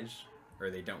realize or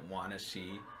they don't want to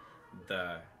see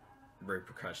the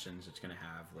repercussions it's going to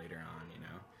have later on, you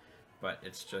know? But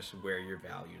it's just where your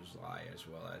values lie, as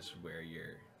well as where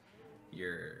your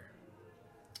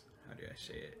how do I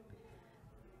say it?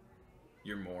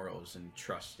 Your morals and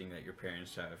trusting that your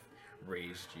parents have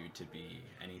raised you to be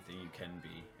anything you can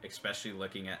be, especially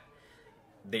looking at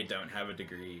they don't have a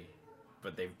degree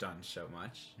but they've done so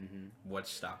much. What's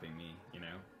stopping me, you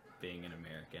know, being an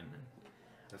American and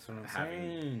That's what I'm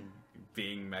having- saying.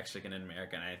 being Mexican and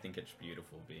American? I think it's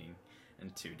beautiful being in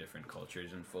two different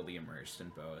cultures and fully immersed in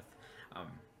both.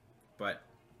 But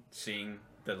seeing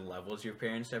the levels your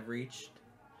parents have reached,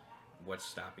 what's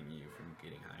stopping you from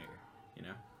getting higher, you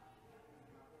know?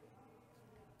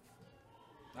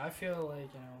 I feel like,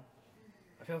 you know,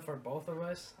 I feel for both of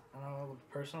us, I don't know,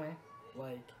 personally,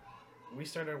 like, we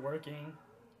started working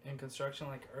in construction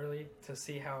like early to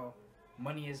see how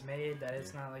money is made. That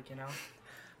it's not like, you know.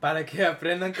 Para que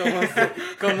aprendan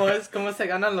cómo se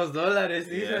ganan los dólares,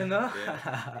 dicen, ¿no?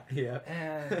 Yeah.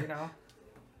 And, you know,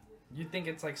 you think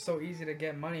it's like so easy to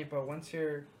get money, but once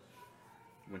you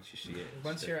see it,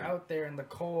 once you're out there in the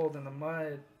cold and the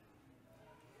mud,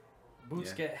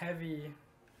 boots get heavy,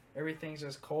 everything's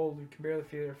just cold, you can barely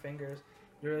feel your fingers.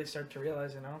 You really start to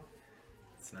realize, you know,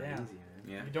 it's not easy, man.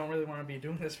 Yeah. You don't really want to be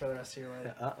doing this for the rest of your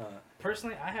life.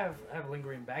 Personally, I have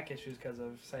lingering back issues because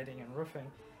of siding and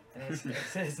roofing, and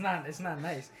it's not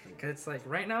nice. Cause it's like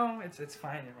right now it's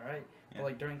fine, right? Yeah. But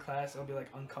like during class, it'll be like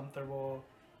uncomfortable,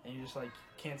 and you just like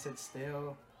can't sit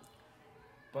still.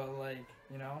 But like,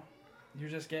 you know, you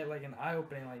just get like an eye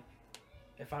opening. Like,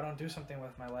 if I don't do something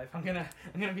with my life, I'm gonna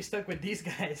be stuck with these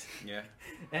guys. Yeah.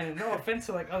 And no offense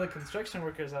to like other construction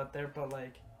workers out there, but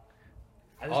like.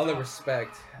 All the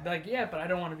respect. Like, yeah, but I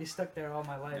don't want to be stuck there all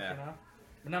my life, you know?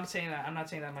 And I'm not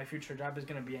saying that my future job is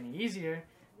going to be any easier,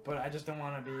 but I just don't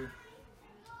want to be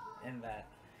in that.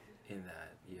 In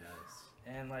that, yes.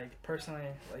 And, like, personally,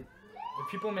 like,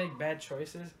 if people make bad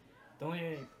choices, the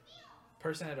only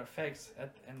person it affects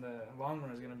in the long run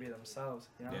is going to be themselves,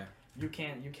 you know? Yeah. You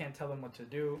can't tell them what to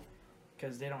do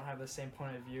because they don't have the same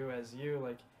point of view as you.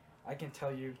 Like, I can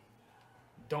tell you,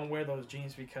 don't wear those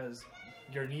jeans because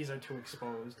your knees are too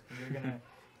exposed. You're gonna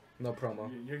no promo.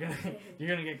 You're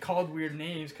gonna get called weird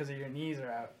names because your knees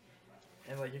are out,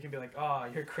 and like you can be like, oh,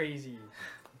 you're crazy.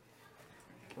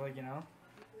 Like, you know.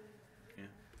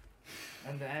 Yeah.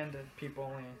 In the end, people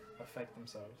only affect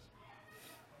themselves.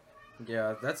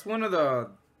 Yeah, that's one of the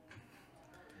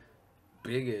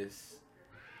biggest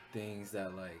things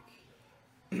that like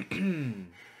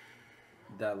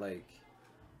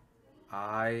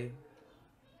I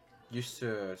used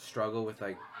to struggle with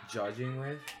like judging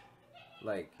with.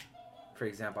 Like, for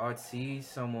example, I would see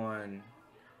some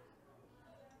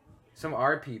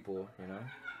art people, you know,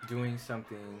 doing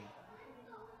something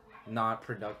not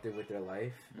productive with their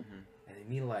life, and they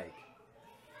mean like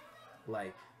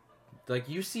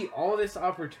you see all this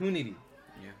opportunity,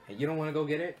 and you don't want to go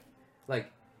get it. Like,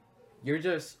 you're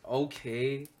just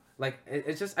okay. Like,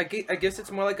 it's just, I guess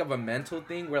it's more like of a mental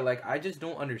thing where, like, I just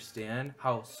don't understand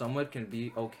how someone can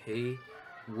be okay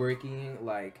working,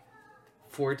 like,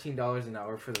 $14 an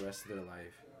hour for the rest of their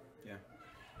life. Yeah.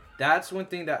 That's one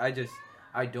thing that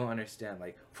I don't understand.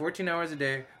 Like, 14 hours a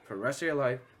day for the rest of your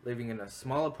life, living in a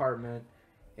small apartment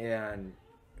and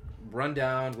run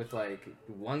down with, like,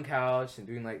 one couch and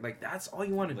doing, like that's all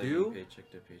you want to do? Living paycheck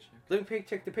to paycheck. Living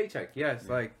paycheck to paycheck, yes.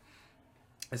 Yeah. Like,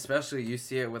 especially you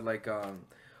see it with, like,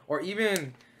 or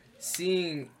even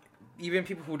seeing even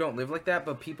people who don't live like that,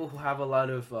 but people who have a lot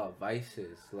of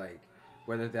vices, like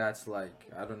whether that's like,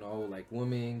 I don't know, like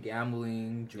women,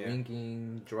 gambling,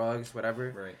 drinking, drugs,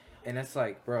 whatever. Right. And it's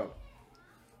like, bro,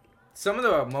 some of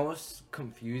the most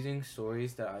confusing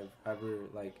stories that I've ever,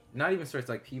 like, not even stories,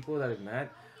 like people that I've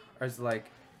met, are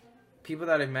like people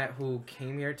that I've met who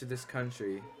came here to this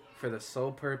country for the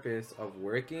sole purpose of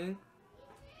working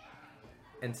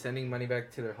and sending money back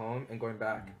to their home and going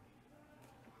back.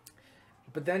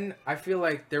 But then I feel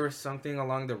like there was something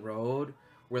along the road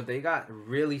where they got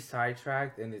really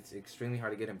sidetracked and it's extremely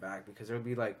hard to get them back, because it would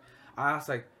be like, I asked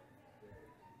like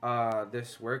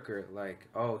this worker, like,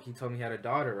 oh, he told me he had a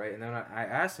daughter, right? And then I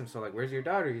asked him, so like, where's your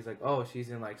daughter? He's like, oh, she's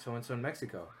in like so-and-so in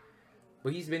Mexico.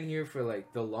 But he's been here for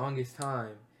like the longest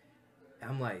time.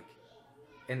 I'm like,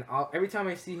 and every time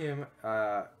I see him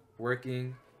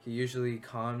working, he usually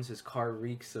comes, his car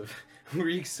reeks of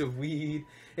weed.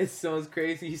 It smells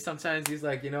crazy. Sometimes he's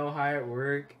like, you know, high at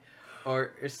work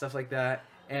or stuff like that.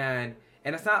 And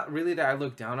it's not really that I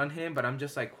look down on him, but I'm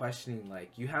just like questioning,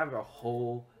 like, you have a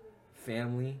whole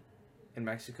family in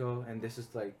Mexico and this is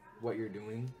like what you're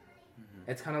doing.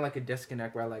 It's kind of like a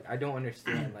disconnect where like I don't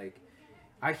understand. Like,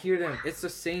 I hear them, it's the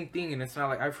same thing, and it's not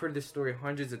like, I've heard this story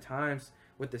hundreds of times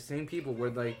with the same people where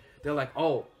like they're like,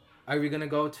 oh, are we gonna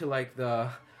go to like the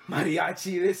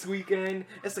mariachi this weekend?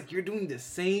 It's like, you're doing the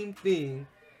same thing.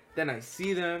 Then I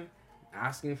see them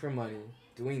asking for money,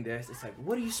 doing this. It's like,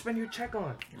 what do you spend your check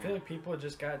on? I feel like people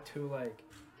just got too like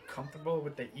comfortable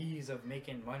with the ease of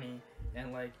making money,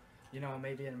 and like, you know,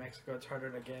 maybe in Mexico it's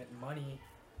harder to get money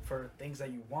for things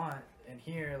that you want, and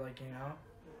here, like, you know,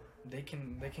 they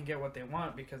can get what they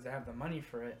want because they have the money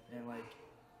for it, and like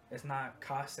it's not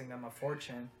costing them a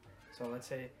fortune. So let's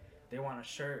say they want a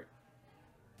shirt,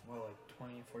 well,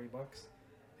 like $20-$40.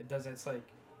 It's like,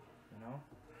 you know,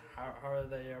 how are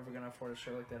they ever gonna afford a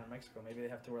shirt like that in Mexico? Maybe they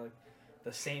have to wear like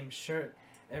the same shirt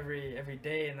every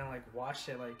day and then like wash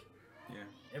it like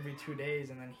every 2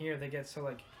 days, and then here they get so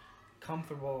like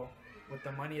comfortable with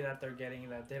the money that they're getting,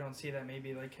 that they don't see that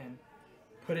maybe they can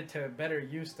put it to better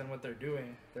use than what they're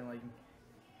doing. They're like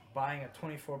buying a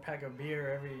 24 pack of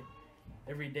beer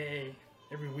every day,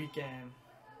 every weekend.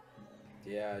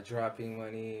 Yeah, dropping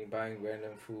money, buying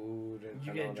random food, and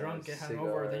You and all get that, drunk, get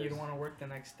hungover, then you don't cigars. want to work the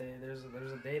next day. There's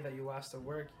a day that you lost at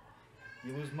work,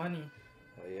 you lose money.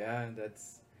 Well, yeah,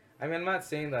 that's. I mean, I'm not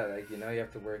saying that like you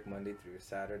have to work Monday through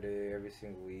Saturday every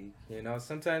single week.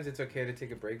 Sometimes it's okay to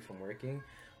take a break from working,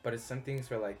 but it's some things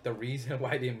where like the reason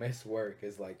why they miss work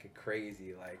is like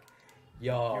crazy. Like,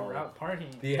 yo, You were out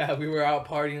partying. yeah, we were out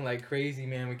partying like crazy,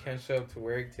 man. We can't show up to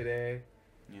work today.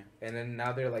 Yeah. And then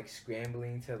now they're like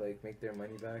scrambling to like make their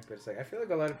money back. But it's like I feel like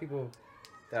a lot of people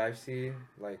that I've seen,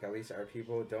 like at least our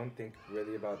people, don't think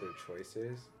really about their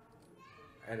choices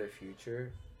and their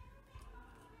future.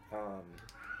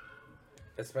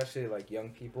 Especially like young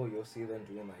people, you'll see them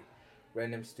doing like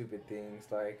random stupid things.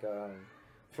 Like,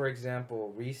 for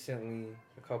example, recently,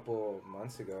 a couple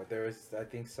months ago, there was I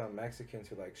think some Mexicans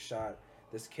who like shot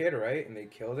this kid, right, and they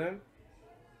killed him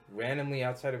randomly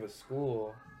outside of a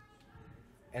school.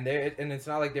 And it's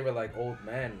not like they were like old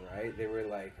men, right? They were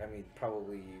like, I mean,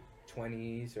 probably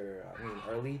 20s or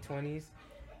early 20s.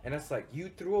 And it's like, you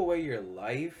threw away your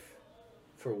life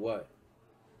for what?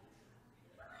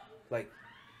 Like,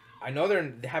 I know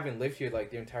they haven't lived here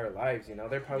like their entire lives,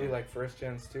 They're probably like first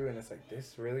gens too, and it's like,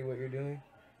 this really what you're doing?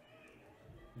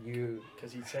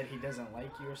 Because he said he doesn't like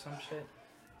you or some shit.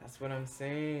 That's what I'm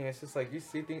saying. It's just like you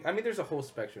see things. I mean, there's a whole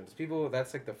spectrum. There's people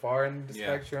that's like the far end of the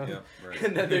spectrum, right.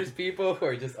 and then there's people who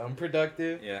are just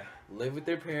unproductive. Yeah. Live with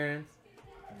their parents.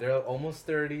 They're almost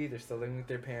 30. They're still living with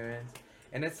their parents,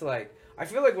 and it's like I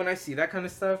feel like when I see that kind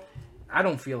of stuff, I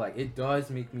don't feel like it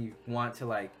does make me want to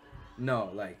like,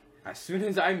 no, like as soon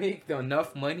as I make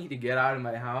enough money to get out of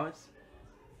my house,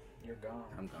 You're gone.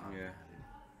 I'm gone. Yeah.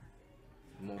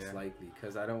 Most likely,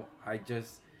 because I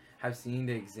just have seen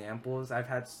the examples. I've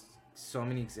had so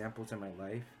many examples in my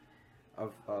life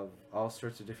of all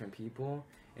sorts of different people,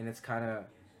 and it's kind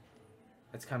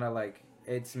of like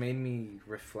it's made me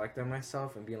reflect on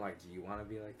myself and being like, do you want to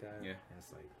be like that? Yeah. And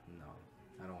it's like, no,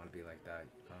 I don't want to be like that.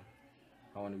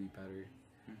 I want to be better.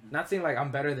 Mm-hmm. Not saying like I'm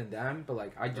better than them, but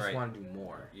like I just Right. want to do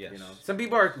more. Yes. Some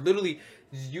people are literally,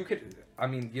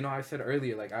 I said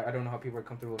earlier, like I don't know how people are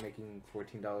comfortable making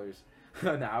 $14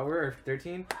 an hour or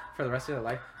 13 for the rest of their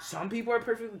life. Some people are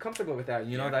perfectly comfortable with that.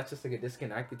 Yeah. That's just like a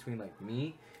disconnect between like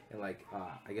me and like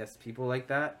I guess people like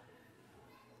that.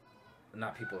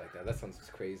 Not people like that. That sounds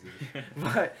just crazy.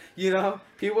 But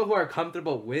people who are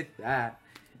comfortable with that.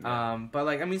 Yeah. But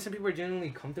like I mean, some people are genuinely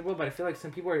comfortable, but I feel like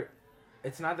some people are.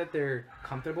 It's not that they're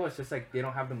comfortable. It's just like they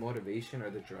don't have the motivation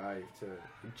or the drive to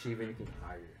achieve anything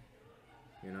higher.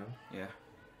 Yeah.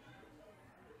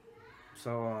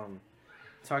 So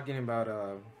talking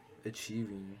about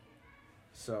achieving.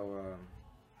 So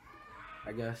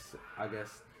I guess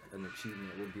an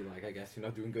achievement would be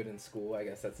like doing good in school. I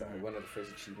guess that's one of the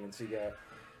first achievements you get.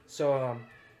 So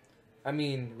I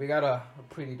mean we got a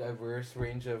pretty diverse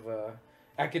range of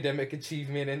academic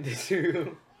achievement in this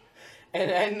room.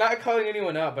 And not calling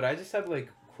anyone out, but I just have like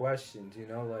questions,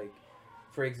 like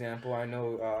for example, I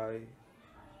know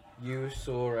you,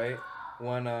 Sul, right?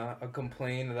 A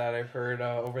complaint that I've heard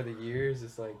over the years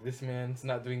is like this man's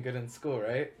not doing good in school,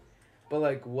 right? But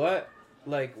like what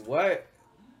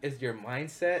is your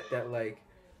mindset that like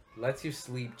lets you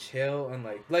sleep chill and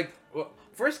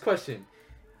first question,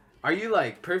 are you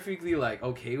like perfectly like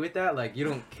okay with that? Like you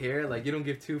don't care, like you don't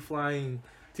give two flying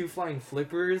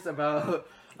flippers about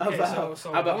Okay, hold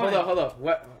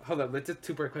one. up. That's a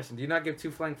two-part question. Do you not give two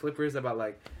flying flippers about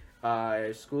like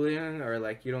schooling, or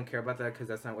like you don't care about that because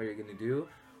that's not what you're gonna do,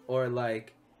 or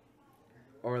like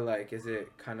is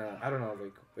it kind of I don't know,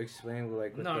 like explain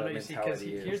like what No, the you see, mentality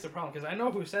because is. here's the problem. Because I know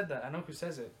who said that. I know who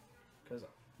says it. Because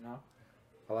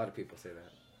A lot of people say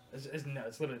that.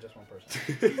 it's literally just one person.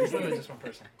 It's literally just one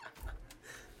person.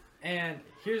 And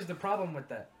here's the problem with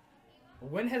that.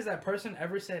 When has that person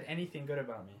ever said anything good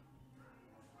about me?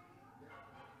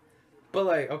 But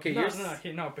like, okay,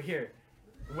 but here,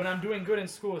 when I'm doing good in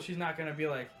school, she's not gonna be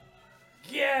like,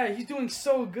 yeah, he's doing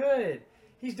so good.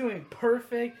 He's doing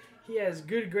perfect. He has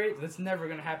good grades. That's never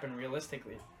gonna happen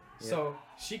realistically. Yeah. So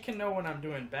she can know when I'm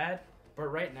doing bad, but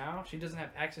right now she doesn't have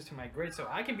access to my grades, so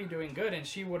I can be doing good and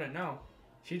she wouldn't know.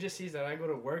 She just sees that I go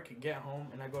to work, get home,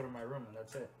 and I go to my room, and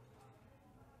that's it.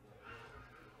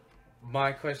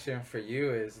 My question for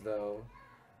you is though,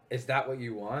 is that what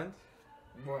you want?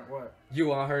 What? You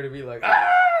want her to be like,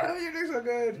 you're doing so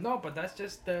good. No, but that's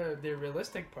just the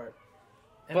realistic part.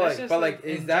 And But that's like, just,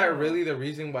 is in that general. really the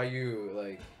reason why you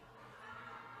like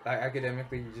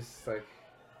academically you just like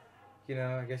You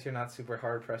know, I guess you're not super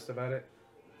hard pressed about it.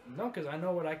 No, because I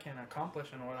know what I can accomplish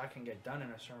and what I can get done in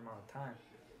a certain amount of time.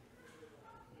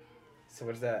 So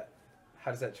what does that?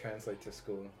 How does that translate to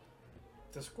school?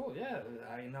 To school, yeah.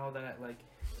 I know that, like,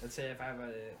 let's say if I have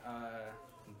a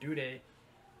due date,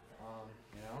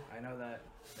 you know, I know that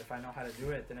if I know how to do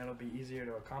it, then it'll be easier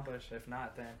to accomplish. If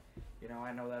not, then, you know,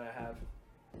 I know that I have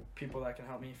people that can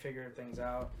help me figure things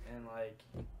out. And, like,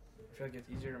 I feel like it's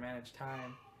easier to manage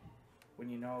time when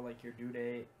you know, like, your due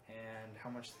date and how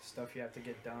much stuff you have to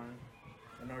get done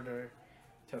in order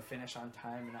to finish on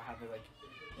time and not have, like,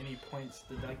 any points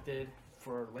deducted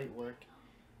for late work.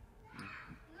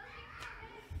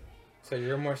 So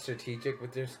you're more strategic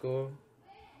with your school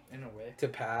In a way. to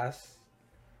pass.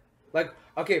 Like,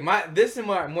 okay, this is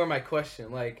more my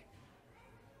question. Like,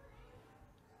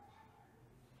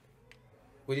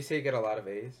 would you say you get a lot of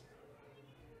A's?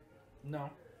 No.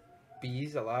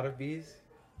 B's, a lot of B's,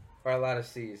 or a lot of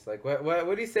C's? Like, what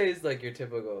do you say is like your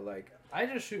typical like? I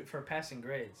just shoot for passing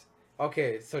grades.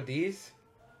 Okay, so D's.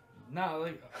 No,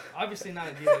 like, obviously not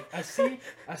a D. Like,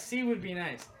 a C would be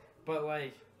nice. But,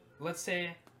 like, let's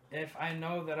say if I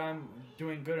know that I'm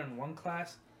doing good in one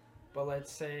class, but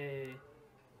let's say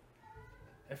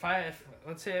if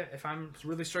I'm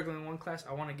really struggling in one class,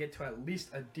 I want to get to at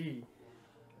least a D.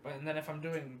 And then if I'm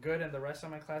doing good in the rest of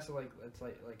my classes, like, it's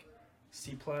like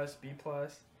C plus, B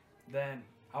plus, then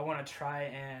I want to try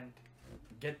and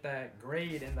get that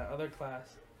grade in the other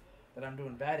class that I'm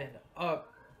doing bad in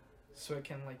up, so it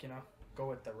can, like, you know, go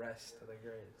with the rest of the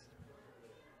grades.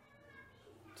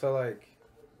 So like,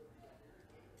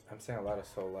 I'm saying a lot of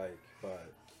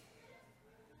but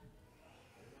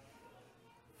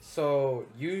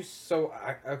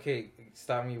okay,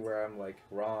 stop me where I'm like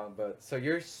wrong, but so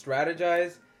you're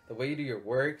strategize the way you do your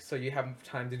work so you have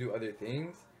time to do other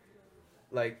things,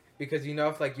 like, because you know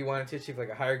if like you wanted to achieve like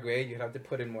a higher grade you'd have to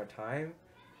put in more time.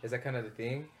 Is that kind of the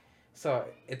thing? So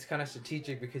it's kind of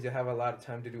strategic because you have a lot of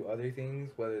time to do other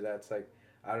things, whether that's like,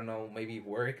 I don't know, maybe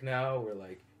work now or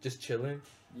like just chilling.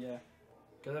 Yeah,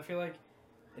 because I feel like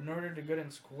in order to good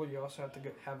in school, you also have to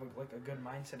have a good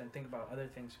mindset and think about other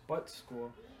things but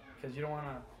school, because you don't want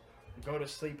to go to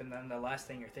sleep and then the last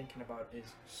thing you're thinking about is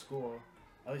school.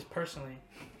 At least personally,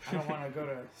 I don't want to go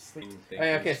to sleep.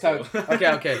 Okay, so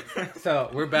okay. So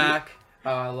we're back.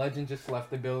 Legend just left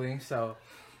the building. So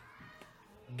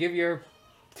give your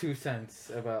 2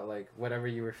 cents about like whatever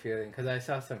you were feeling, because I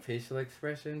saw some facial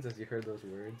expressions as you heard those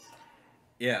words.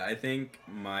 Yeah, I think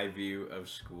my view of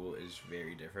school is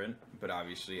very different, but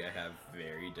obviously I have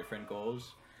very different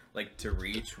goals. Like, to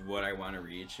reach what I want to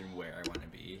reach and where I want to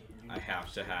be, I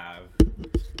have to have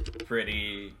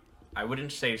pretty, I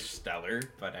wouldn't say stellar,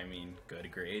 but I mean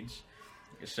good grades.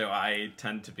 So I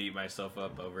tend to beat myself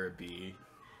up over a B.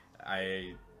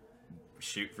 I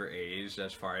shoot for A's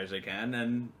as far as I can,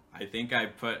 and I think I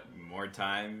put more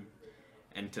time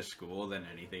into school than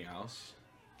anything else,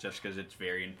 just because it's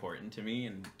very important to me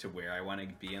and to where I want to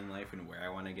be in life and where I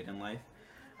want to get in life.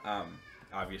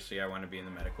 Obviously, I want to be in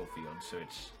the medical field, so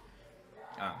it's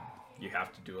you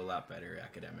have to do a lot better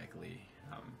academically.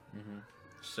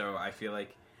 So I feel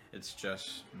like it's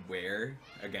just where,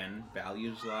 again,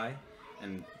 values lie,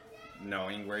 and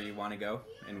knowing where you want to go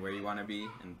and where you want to be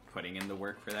and putting in the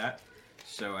work for that.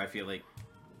 So I feel like,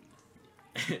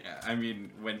 I mean,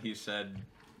 when he said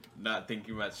not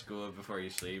thinking about school before you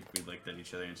sleep, we looked at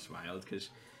each other and smiled, because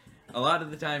a lot of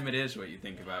the time it is what you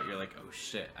think about. You're like, oh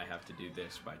shit, I have to do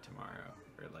this by tomorrow,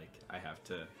 or like, I have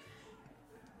to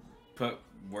put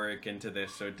work into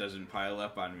this so it doesn't pile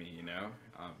up on me, you know?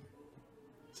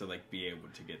 To like be able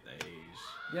to get the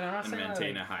A's and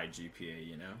maintain a high GPA,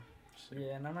 you know? So.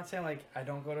 Yeah, and I'm not saying like I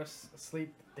don't go to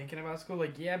sleep thinking about school.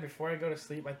 Like, yeah, before I go to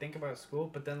sleep I think about school,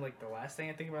 but then like the last thing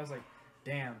I think about is like,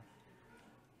 damn,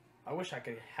 I wish I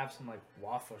could have some like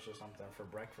waffles or something for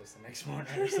breakfast the next morning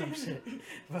or some shit.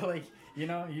 But like, you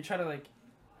know, you try to like,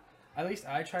 at least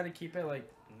I try to keep it like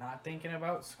not thinking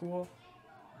about school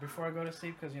before I go to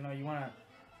sleep, because you know you want to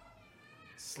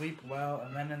sleep well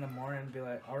and then in the morning be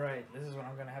like, all right, this is what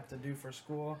I'm gonna have to do for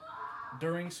school,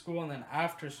 during school, and then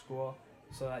after school,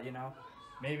 so that, you know,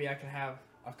 maybe I can have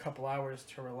a couple hours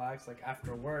to relax, like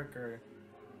after work, or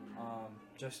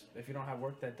just if you don't have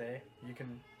work that day, you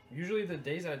can, usually the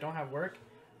days that I don't have work,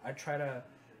 I try to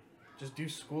just do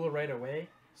school right away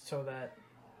so that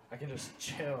I can just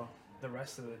chill the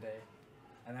rest of the day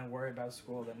and then worry about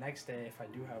school the next day if I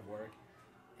do have work.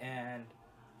 And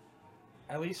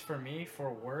at least for me,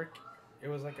 for work, it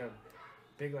was like a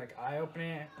big like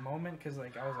eye-opening moment, because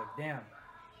like I was like, damn,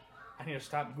 I need to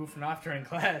stop goofing off during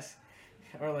class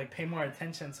or like pay more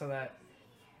attention so that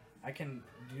I can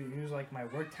use like my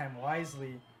work time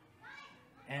wisely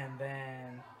and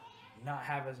then not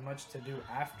have as much to do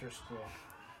after school.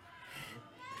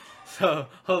 So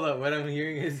hold up, what I'm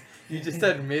hearing is you just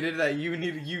admitted that you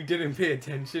didn't pay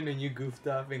attention and you goofed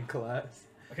off in class.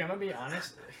 Okay, I'm gonna be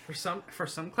honest. For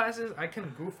some classes, I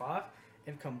can goof off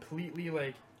and completely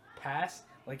like pass.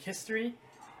 Like history,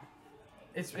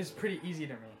 it's pretty easy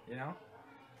to me, you know.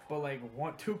 But like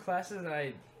 2 classes that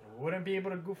I wouldn't be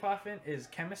able to goof off in is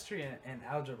chemistry and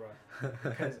algebra.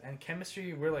 Because in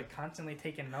chemistry we're like constantly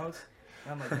taking notes,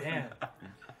 and I'm like, damn.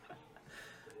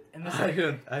 And this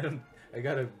I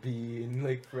got a B in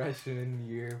like freshman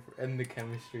year in the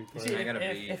chemistry you part. see, I got a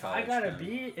B in if I college got a chem.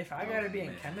 B, if I got a B in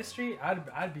man. chemistry,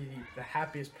 I'd be the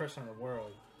happiest person in the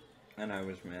world. And I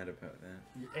was mad about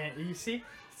that. And you see,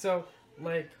 so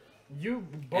like you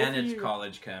both And of it's you,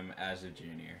 college chem as a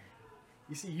junior.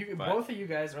 you see, but- both of you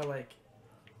guys are like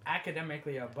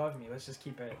academically above me. Let's just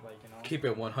keep it like, you know. Keep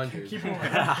it 100. Keep it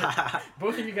 100.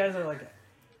 Both of you guys are like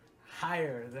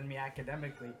higher than me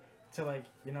academically. To like,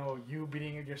 you know, you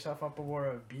beating yourself up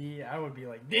over a B, I would be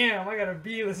like, damn, I got a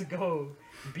B, let's go.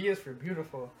 B is for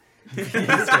beautiful. B is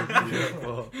for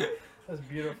beautiful. That's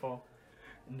beautiful.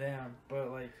 Damn,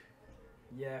 but like,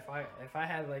 yeah, if I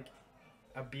had like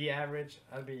a B average,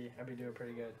 I'd be doing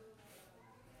pretty good.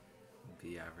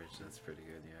 B average, that's pretty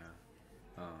good,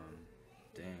 yeah.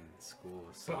 Dang, school.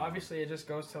 But obviously, it just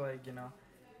goes to like, you know,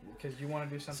 because you want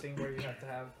to do something where you have to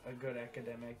have a good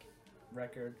academic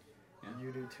record. Yeah.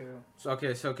 You do too.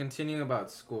 So continuing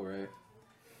about school, right?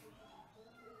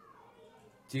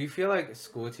 Do you feel like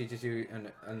school teaches you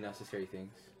unnecessary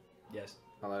things? Yes.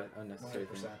 A lot of unnecessary 100%.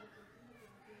 things.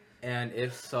 And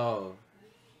if so,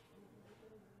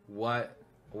 what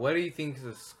do you think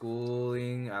the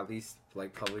schooling, at least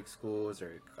like public schools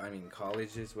or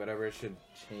colleges, whatever, should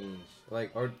change?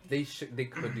 Like, or they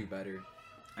could do better.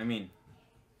 I mean,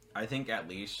 I think at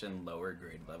least in lower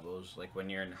grade levels, like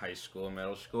when you're in high school,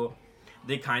 middle school,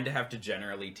 they kind of have to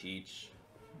generally teach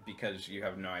because you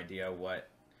have no idea what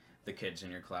the kids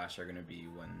in your class are going to be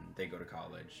when they go to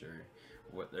college or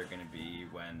what they're going to be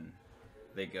when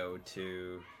they go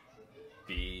to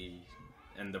be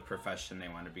in the profession they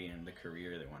want to be in, the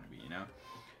career they want to be, you know?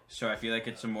 So I feel like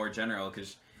it's a more general,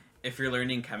 because if you're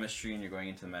learning chemistry and you're going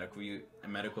into the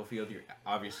medical field, you're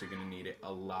obviously going to need it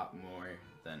a lot more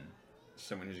than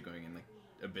someone who's going in like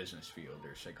a business field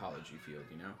or psychology field,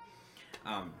 you know?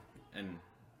 And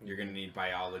you're going to need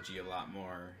biology a lot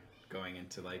more going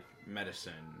into like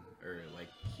medicine or like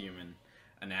human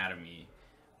anatomy,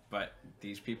 but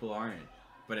these people aren't.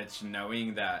 But it's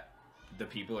knowing that the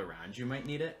people around you might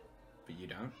need it, but you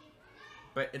don't.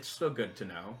 But it's still good to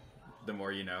know. The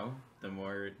more you know,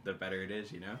 the better it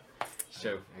is, you know?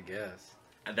 So I guess.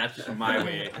 that's my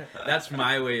way. That's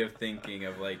my way of thinking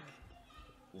of like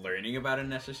learning about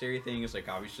unnecessary things. Like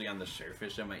obviously on the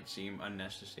surface it might seem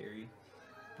unnecessary,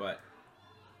 but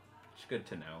it's good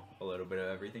to know a little bit of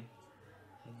everything.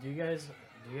 Do you guys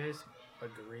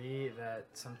agree that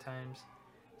sometimes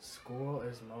school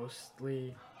is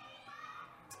mostly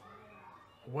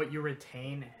what you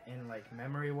retain in like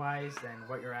memory wise than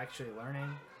what you're actually learning?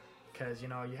 Because, you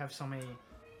know, you have so many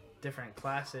different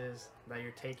classes that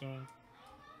you're taking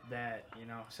that, you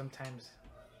know, sometimes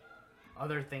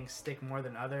other things stick more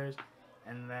than others,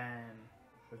 and then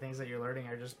the things that you're learning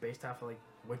are just based off of like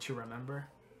what you remember.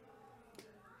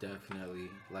 Definitely.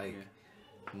 Like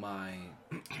my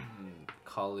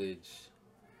college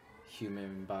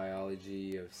human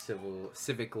biology of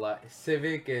civic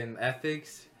and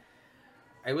ethics,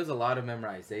 it was a lot of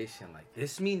memorization. Like,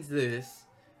 this means this.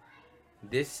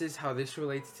 This is how this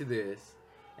relates to this.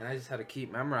 And I just had to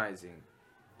keep memorizing.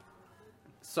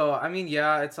 So, I mean,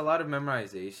 yeah, it's a lot of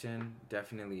memorization.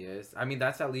 Definitely is. I mean,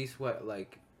 that's at least what,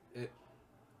 like,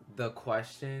 the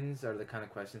questions are the kind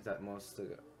of questions that most of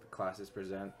the classes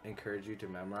present, encourage you to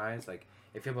memorize. Like,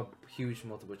 if you have a huge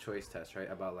multiple choice test, right,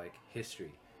 about, like,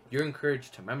 history, you're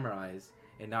encouraged to memorize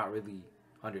and not really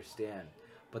understand.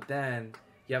 But then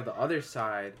you have the other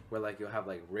side where, like, you'll have,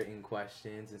 like, written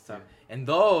questions and stuff. Yeah. And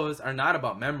those are not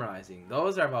about memorizing.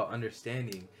 Those are about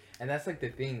understanding. And that's, like, the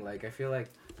thing. Like, I feel like,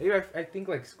 I think,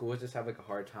 like, schools just have, like, a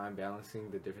hard time balancing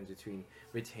the difference between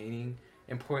retaining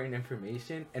important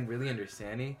information and really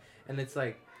understanding. And it's,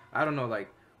 like, I don't know, like,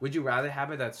 would you rather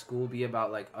have it that school be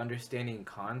about, like, understanding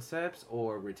concepts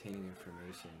or retaining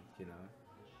information, you know?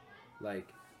 Like,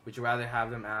 would you rather have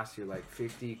them ask you, like,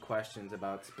 50 questions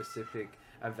about specific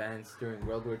events during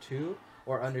World War II,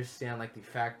 or understand, like, the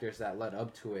factors that led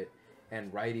up to it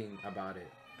and writing about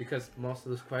it? Because most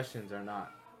of those questions are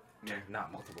not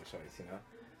multiple choice, you know?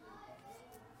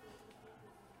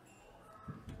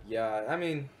 Yeah, I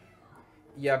mean,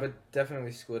 Yeah, but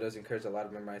definitely school does encourage a lot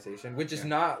of memorization, which is Yeah.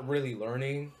 not really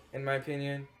learning, in my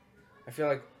opinion. I feel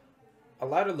like a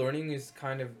lot of learning is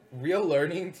kind of real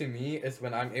learning to me is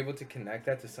when I'm able to connect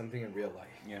that to something in real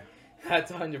life. Yeah.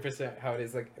 That's 100% how it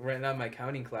is. Like right now, in my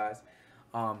accounting class,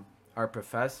 our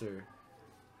professor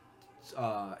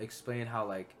explained how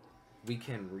like we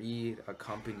can read a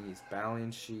company's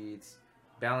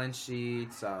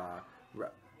re-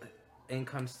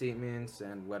 income statements,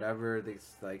 and whatever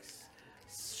these like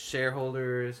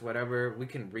shareholders, whatever. We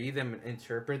can read them and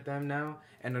interpret them now,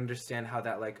 and understand how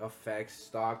that like affects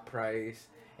stock price,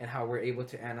 and how we're able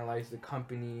to analyze the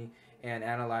company and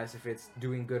analyze if it's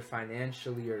doing good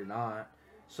financially or not.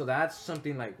 So that's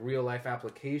something like real life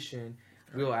application.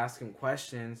 We'll ask him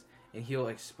questions, and he'll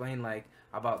explain like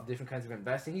about different kinds of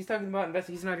investing. He's talking about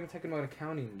investing. He's not even talking about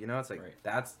accounting. You know, it's like Right.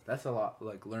 that's a lot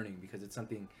like learning, because it's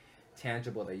something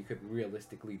tangible that you could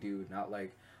realistically do, not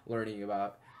like learning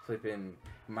about flipping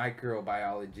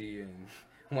microbiology and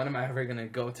when am I ever gonna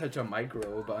go touch a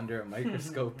microbe under a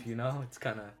microscope? You know, it's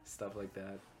kind of stuff like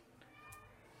that.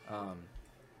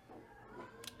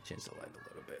 Change the light a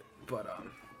little bit, but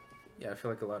yeah, I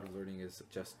feel like a lot of learning is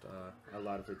just a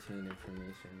lot of retaining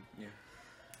information. Yeah.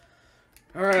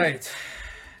 All right,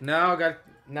 now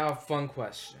a fun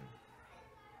question.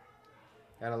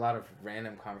 Got a lot of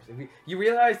random conversations. You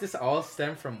realize this all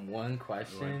stemmed from one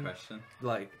question? One question.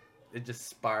 Like, it just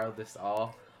spiraled this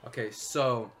all. Okay,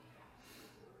 so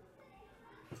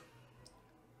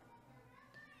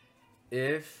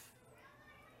if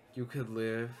you could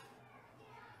live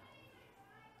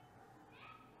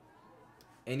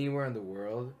anywhere in the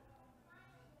world,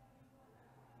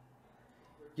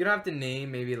 you don't have to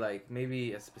name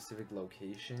maybe a specific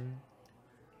location,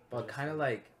 but kind of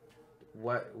like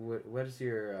what does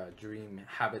your dream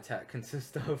habitat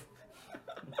consist of?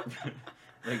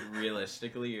 Like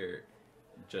realistically or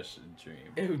just a dream?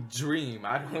 Ew, dream.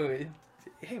 I don't.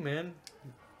 Hey man,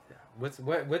 what's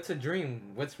a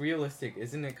dream? What's realistic?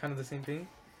 Isn't it kind of the same thing?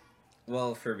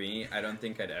 Well, for me, I don't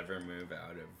think I'd ever move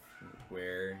out of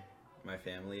where my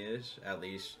family is. At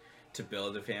least to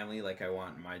build a family, like I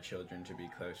want my children to be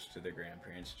close to their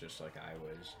grandparents, just like I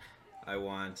was. I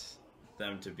want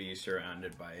them to be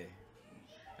surrounded by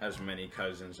as many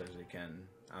cousins as they can.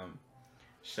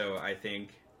 So I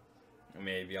think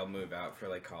maybe I'll move out for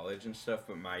like college and stuff,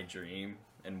 but my dream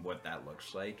and what that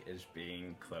looks like is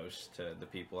being close to the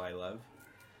people I love,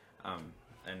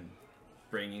 and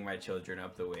bringing my children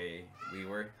up the way we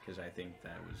were, because I think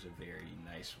that was a very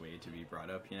nice way to be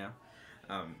brought up, you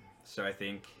know? So I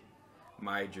think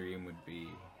my dream would be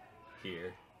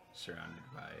here, surrounded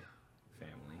by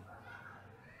family.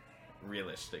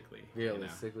 Realistically.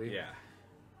 Realistically? You know? Yeah.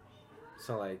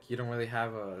 So like you don't really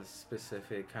have a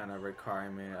specific kind of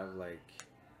requirement of like.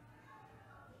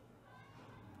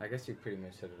 I guess you pretty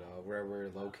much said it all. Where we're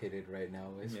located right now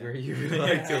is where you would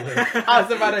like to live. I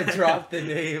was about to drop the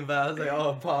name, but I was like,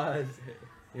 oh, pause.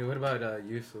 Yeah, what about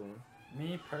you, Sul?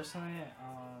 Me personally,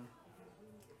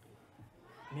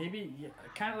 maybe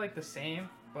kind of like the same,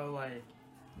 but like,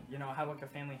 you know, have like a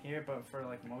family here, but for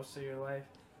like most of your life,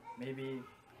 maybe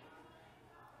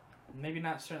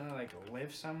not certainly like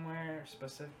live somewhere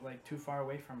specific, like too far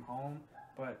away from home,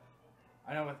 but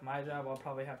I know with my job I'll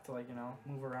probably have to like, you know,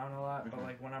 move around a lot, but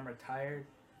like when I'm retired,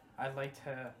 I'd like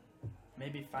to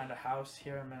maybe find a house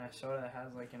here in Minnesota that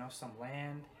has like, you know, some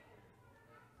land,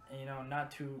 and, you know,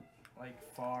 not too like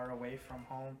far away from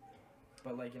home,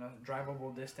 but like, you know,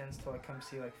 drivable distance to like come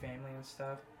see like family and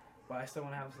stuff, but I still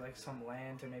want to have like some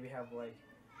land to maybe have like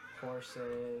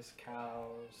horses,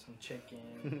 cows, some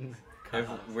chickens. If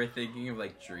we're thinking of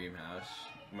like dream house,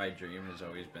 my dream has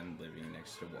always been living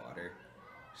next to water.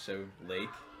 So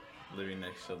living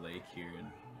next to a lake here in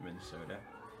Minnesota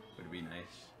would be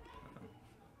nice.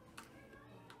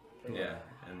 Yeah,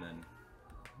 and then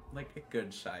like a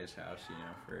good size house, you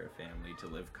know, for a family to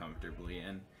live comfortably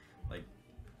in, like,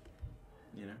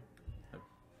 you know, a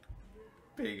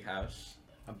big house.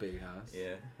 A big house.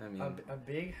 Yeah. I mean, A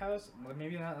big house,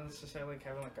 maybe not necessarily like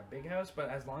having like a big house, but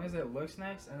as long as it looks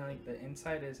nice and like the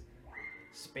inside is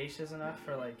spacious enough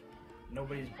for like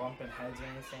nobody's bumping heads or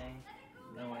anything,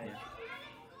 and like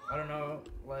I don't know,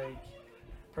 like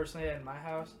personally in my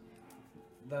house,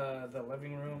 the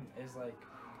living room is like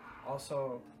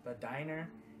also the dining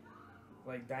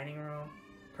room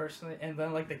personally, and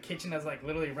then like the kitchen is like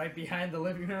literally right behind the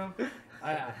living room.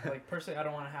 Like personally, I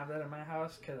don't want to have that in my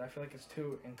house because I feel like it's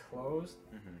too enclosed.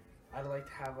 I'd like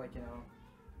to have like, you know,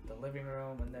 the living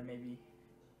room, and then maybe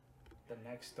the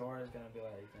next door is gonna be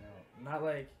like, you know, not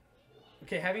like,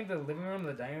 okay, having the living room and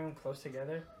the dining room close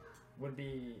together would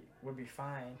be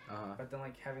fine. Uh-huh. But then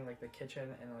like having like the kitchen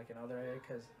in like another area,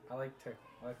 because I like to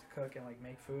cook and like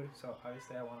make food. So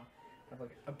obviously I want to have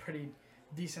like a pretty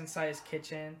decent sized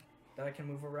kitchen that I can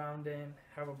move around in,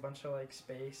 have a bunch of like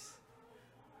space.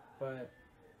 But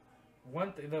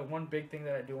the one big thing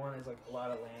that I do want is like a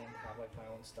lot of land, have like my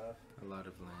own stuff. A lot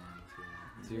of land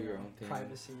to do your own thing.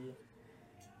 Privacy.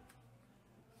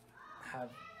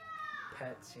 Have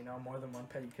pets, you know, more than one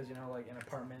pet, because you know, like in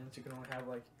apartments you can only have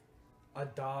like a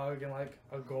dog and like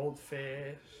a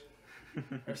goldfish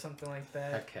or something like A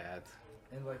that, cat.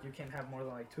 and like you can't have more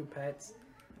than like 2 pets.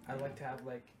 I like to have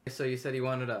like So you said you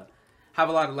wanted to have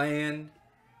a lot of land,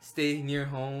 stay near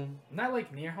home. not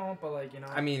like near home, but like, you know,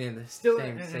 I mean, in the still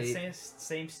same in state. the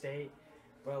same state.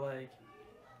 But like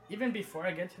even before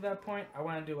I get to that point, I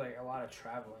want to do like a lot of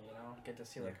traveling, you know, get to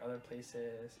see like other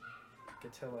places,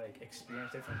 get to like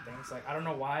experience different things. Like I don't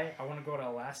know why I want to go to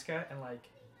Alaska and like.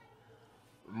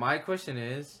 My question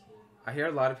is, I hear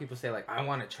a lot of people say like, I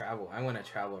want to travel,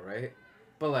 right?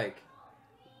 But like,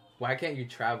 why can't you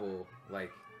travel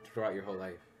like throughout your whole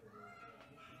life?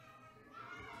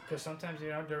 Because sometimes, you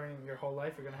know, during your whole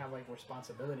life, you're going to have, like,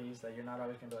 responsibilities that you're not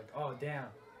always going to be like, oh, damn,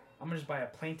 I'm going to just buy a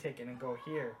plane ticket and go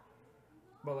here.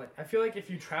 But, like, I feel like if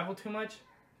you travel too much,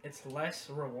 it's less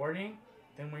rewarding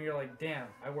than when you're like, damn,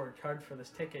 I worked hard for this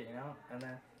ticket, you know? And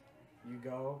then you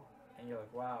go and you're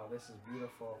like, wow, this is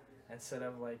beautiful. Instead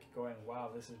of, like, going, wow,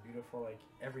 this is beautiful, like,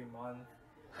 every month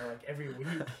or, like, every week,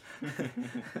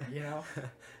 you know?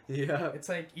 Yeah. It's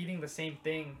like eating the same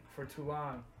thing for too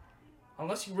long.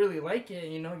 Unless you really like it,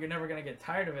 you know, you're never gonna get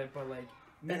tired of it. But like,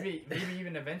 maybe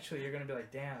even eventually, you're gonna be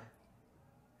like, "Damn,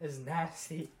 it's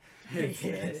nasty." It's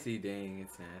nasty, dang,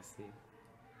 it's nasty.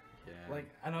 Yeah. Like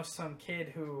I know some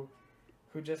kid who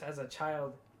just as a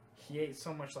child, he ate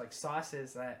so much like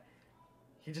sauces that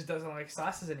he just doesn't like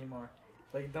sauces anymore.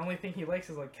 Like the only thing he likes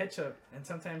is like ketchup, and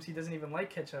sometimes he doesn't even like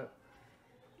ketchup.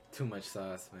 Too much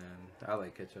sauce, man. I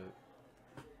like ketchup.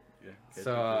 Yeah.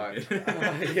 So,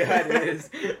 yeah, it is.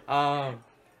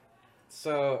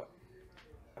 So,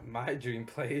 my dream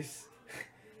place.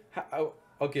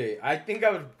 Okay, I think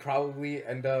I would probably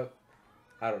end up.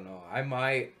 I don't know. I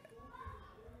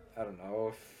don't know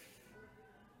if.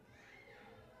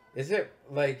 Is it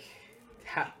like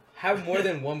have more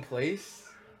than one place?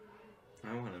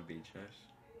 I want a beach house.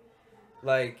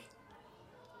 Like.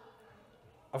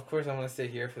 Of course, I want to stay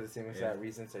here for the same exact Yeah.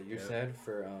 reasons that you Yeah. said,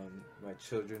 for my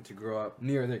children to grow up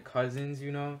near their cousins,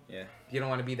 you know? Yeah. You don't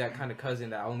want to be that kind of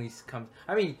cousin that only comes...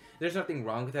 I mean, there's nothing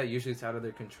wrong with that. Usually it's out of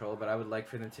their control, but I would like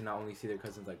for them to not only see their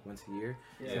cousins, like, once a year,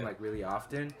 Yeah. see them, like, really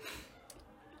often.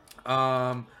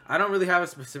 I don't really have a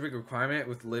specific requirement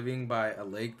with living by a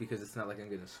lake because it's not like I'm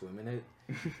going to swim in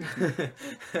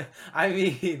it. I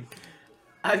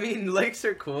mean, lakes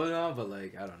are cool and all, but,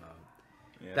 like, I don't know.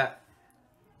 Yeah.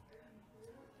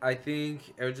 I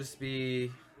think it would just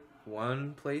be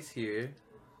one place here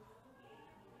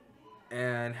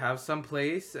and have some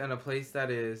place, and a place that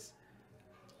is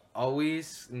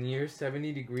always near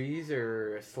 70 degrees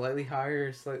or slightly higher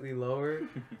or slightly lower.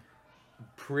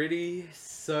 Pretty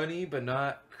sunny, but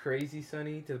not crazy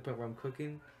sunny to the point where I'm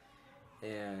cooking.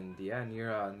 And yeah,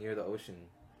 near the ocean.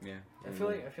 Yeah. I feel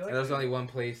like And there's only one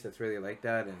place that's really like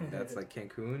that, and that's like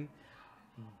Cancun.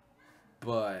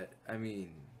 But I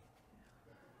mean,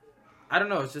 I don't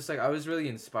know. It's just like I was really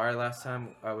inspired last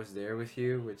time I was there with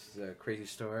you, which is a crazy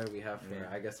story we have for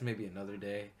I guess maybe another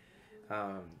day.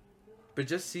 But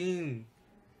just seeing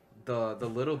the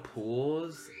little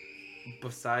pools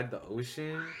beside the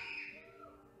ocean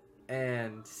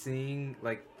and seeing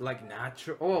like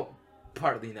natural,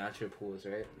 partly natural pools,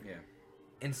 right? Yeah.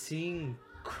 And seeing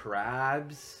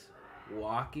crabs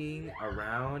walking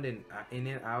around and in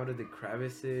and out of the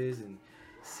crevices, and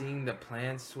seeing the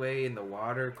plants sway and the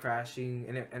water crashing,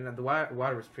 and the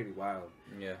water was pretty wild.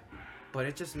 Yeah. But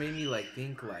it just made me like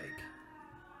think like,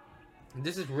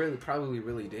 this is probably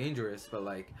really dangerous, but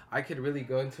like I could really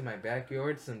go into my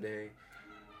backyard someday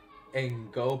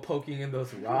and go poking in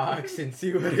those rocks and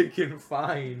see what I can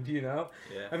find, you know?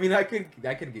 Yeah. I mean, I could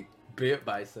get bit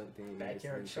by something.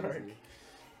 Backyard It's crazy. shark.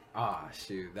 Ah,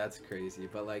 shoot, that's crazy.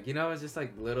 But like, you know, it's just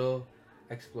like little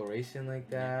exploration like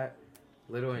that,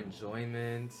 little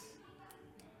enjoyment.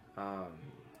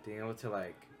 Being able to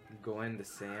like go in the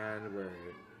sand where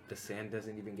the sand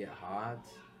doesn't even get hot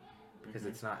because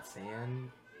it's not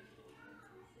sand.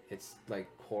 It's like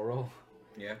coral.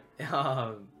 Yeah.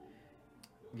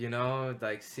 You know,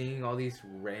 like seeing all these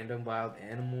random wild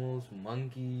animals,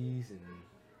 monkeys, and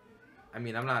I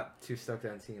mean, I'm not too stoked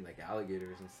on seeing like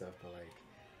alligators and stuff, but like,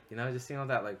 you know, just seeing all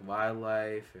that like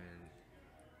wildlife and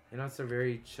you know, it's a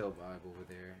very chill vibe over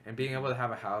there. And being able to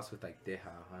have a house with like teja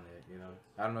on it, you know.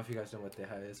 I don't know if you guys know what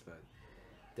teja is, but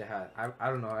teja, I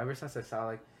don't know. Ever since I saw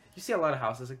like, you see a lot of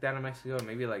houses like that in Mexico, and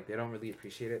maybe like they don't really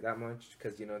appreciate it that much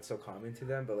because you know it's so common to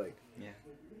them. But like, Yeah.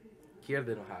 here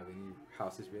they don't have any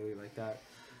houses really like that.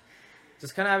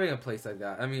 Just kind of having a place like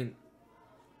that. I mean,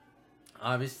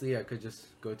 obviously I could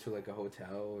just go to like a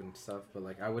hotel and stuff, but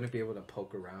like I wouldn't be able to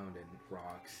poke around in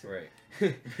rocks. Right.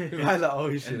 By the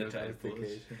ocean. And the if tide that's the pools.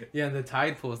 case. Yeah, and the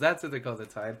tide pools. That's what they call the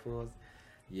tide pools.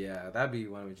 Yeah, that'd be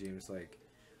one of my dreams. Like,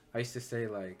 I used to say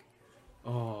like,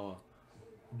 oh,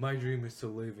 my dream is to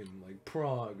live in like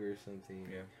Prague or something.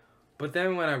 Yeah. But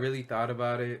then when I really thought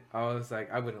about it, I was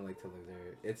like, I wouldn't like to live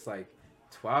there. It's like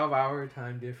 12-hour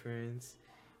time difference.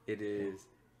 It is.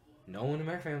 No one in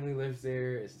my family lives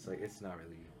there. It's just like, it's not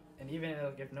really. And even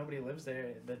like, if nobody lives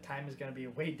there, the time is gonna be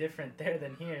way different there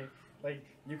than here. Like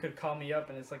you could call me up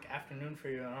and it's like afternoon for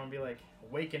you, and I'll be like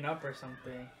waking up or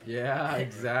something. Yeah,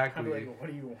 exactly. I'll be like, what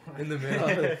do you want? In the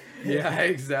middle. Yeah,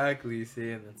 exactly.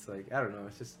 See, and it's like, I don't know.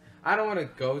 It's just, I don't want to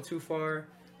go too far,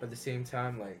 but at the same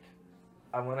time, like,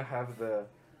 I want to have the.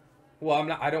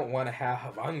 Well, I don't want to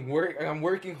have. I'm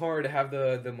working hard to have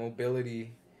the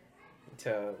mobility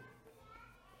to.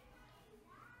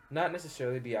 Not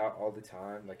necessarily be out all the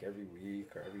time, like every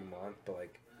week or every month, but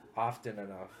like often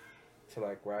enough to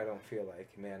like where I don't feel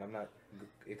like, man, I'm not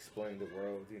exploring the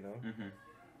world, you know. Mm-hmm.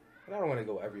 And I don't want to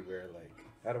go everywhere. Like,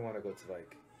 I don't want to go to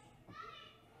like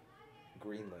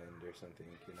Greenland or something,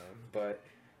 you know. But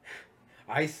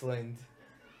Iceland.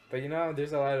 But you know,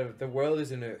 there's a lot of the world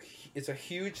is it's a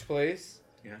huge place.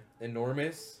 Yeah.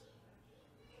 Enormous.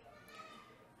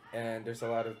 And there's a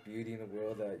lot of beauty in the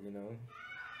world that, you know,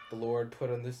 the Lord put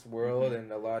on this world,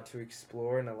 and a lot to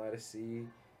explore and a lot to see.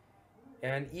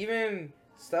 And even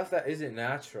stuff that isn't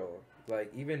natural,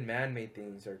 like even man-made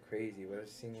things are crazy. We're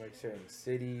seeing like certain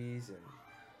cities and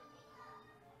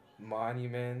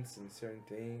monuments and certain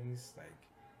things like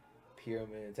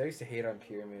pyramids. I used to hate on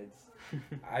pyramids.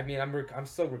 I mean, I'm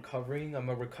still recovering. I'm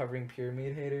a recovering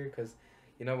pyramid hater because,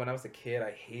 you know, when I was a kid,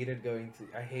 I hated going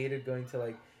to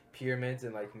like pyramids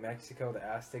in like Mexico, the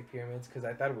Aztec pyramids, because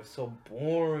I thought it was so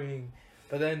boring.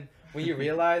 But then when you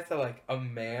realize that like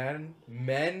men,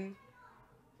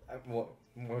 well,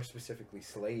 more specifically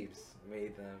slaves,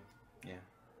 made them, yeah,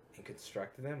 and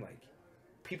constructed them, like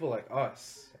people like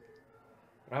us.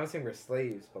 I'm not saying we're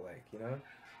slaves, but like, you know,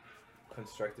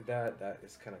 constructed that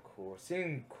is kind of cool.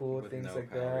 Seeing cool with things no like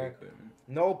power that, equipment.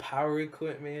 no power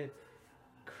equipment,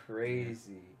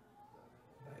 crazy.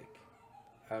 Like,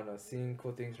 I don't know, seeing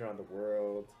cool things around the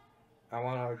world. I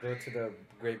want to go to the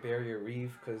Great Barrier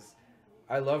Reef because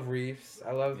I love reefs.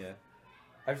 I love. Yeah.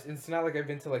 It's not like I've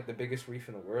been to like the biggest reef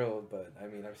in the world, but I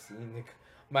mean I've seen like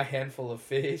my handful of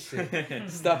fish and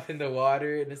stuff in the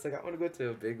water, and it's like I want to go to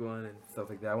a big one and stuff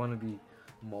like that. I want to be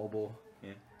mobile.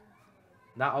 Yeah.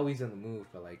 Not always on the move,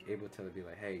 but like able to be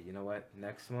like, hey, you know what?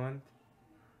 Next month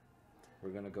we're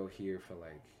gonna go here for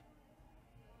like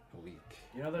a week.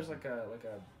 You know, there's like a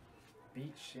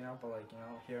beach, you know, but like, you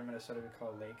know, here in Minnesota we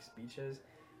call lakes beaches.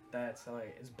 That's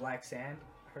like, it's black sand.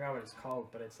 I forgot what it's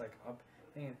called, but it's like up.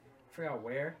 I forgot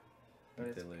where, but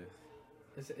it's. Duluth.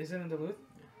 Is it in Duluth?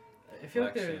 I feel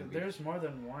Black like sand there's more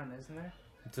than one, isn't there?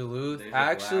 Duluth. There's a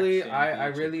Actually, black I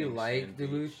sand beach, really a pink like sand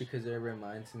Duluth beach. because it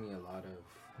reminds me a lot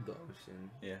of the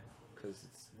ocean. Yeah. Because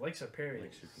it's Lake Superior.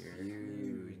 Lake Superior.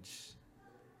 huge.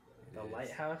 The It is.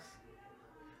 lighthouse.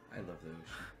 I love the ocean.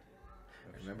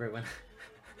 Remember when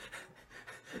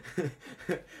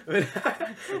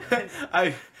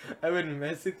I would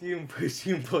mess with you and push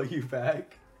you and pull you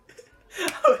back?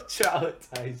 I would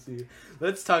traumatize you.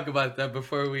 Let's talk about that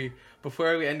before we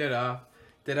end it off.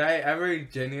 Did I ever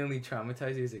genuinely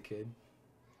traumatize you as a kid?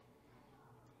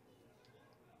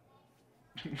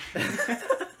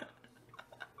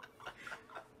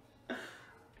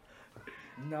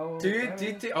 No. Do you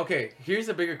think? Okay, here's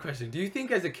a bigger question. Do you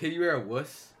think as a kid you were a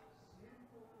wuss?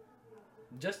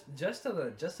 Just to the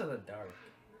dark. Just to the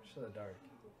dark.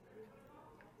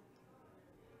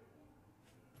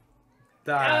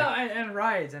 Dog. Oh, and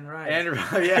rides. And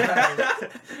yeah.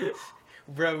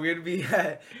 Bro, we'd be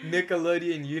at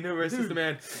Nickelodeon Universes, Dude.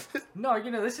 man. No, you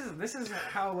know, this is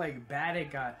how like bad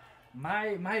it got.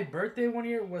 My birthday one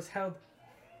year was held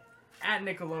at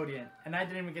Nickelodeon, and I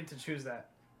didn't even get to choose that.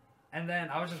 And then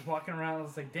I was just walking around. I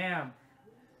was like, damn.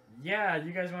 Yeah,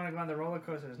 you guys want to go on the roller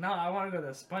coasters? No, I want to go to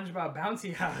the SpongeBob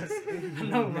bouncy house.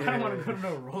 No, I don't want to go to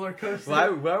no roller coaster. Why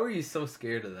were you so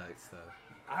scared of that stuff?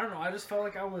 I don't know. I just felt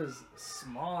like I was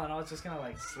small and I was just gonna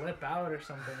like slip out or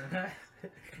something,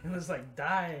 and just like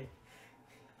die.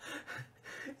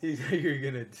 You thought you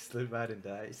were gonna slip out and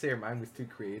die. You say your mind was too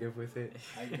creative with it.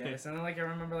 I guess. And then like I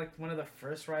remember like one of the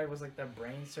first ride was like the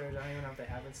brain surge. I don't even know if they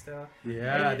have it still.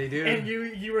 Yeah, and, they do. And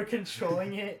you were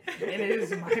controlling it, and it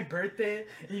was my birthday,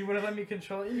 and you wouldn't let me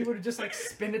control it. You would have just like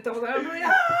spin it the whole time. Like,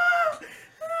 ah!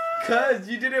 Cause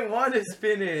you didn't want to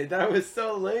spin it. That was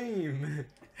so lame.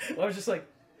 I was just like.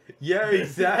 Yeah,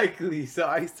 exactly. So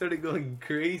I started going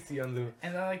crazy on the.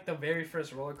 And then like the very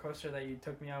first roller coaster that you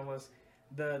took me on was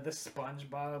the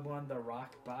SpongeBob one, the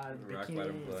Rock Bottom.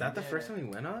 Is that the first one we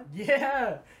went on?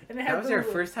 Yeah. And it had That was your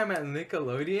first time at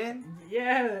Nickelodeon?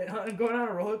 Yeah, going on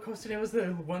a roller coaster. And it was the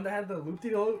one that had the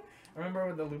loop-de-loop. I remember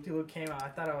when the loop-de-loop came out. I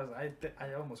thought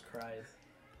I almost cried.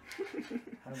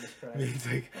 I almost cried. It's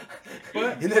like,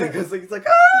 But- and then it goes like it's like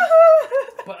ah!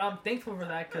 But I'm thankful for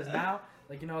that because now,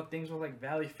 like, you know, things with like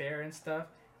Valley Fair and stuff,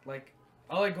 like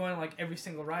I like going like every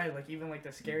single ride, like even like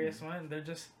the scariest one. They're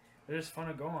just fun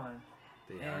to go on.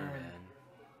 They are, And- man.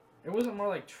 It wasn't more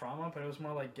like trauma, but it was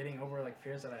more like getting over like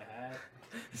fears that I had.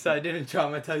 So I didn't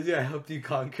traumatize you. I helped you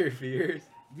conquer fears.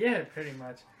 Yeah, pretty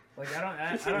much. Like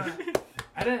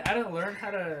I didn't learn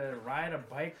how to ride a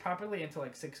bike properly until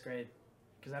like 6th grade,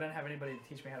 because I didn't have anybody to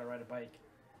teach me how to ride a bike.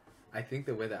 I think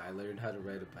the way that I learned how to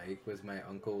ride a bike was my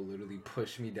uncle literally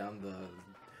pushed me down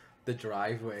the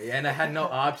driveway, and I had no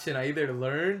option. I either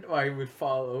learned or I would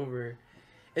fall over.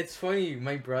 It's funny.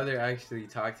 My brother actually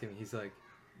talked to me. He's like,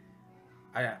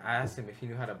 I asked him if he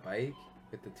knew how to bike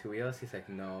with the 2 wheels. He's like,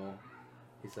 no.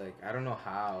 He's like, I don't know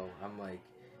how. I'm like,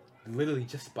 literally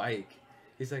just bike.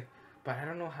 He's like, but I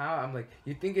don't know how. I'm like,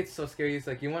 you think it's so scary? He's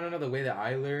like, you want to know the way that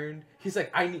I learned? He's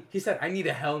like, he said, I need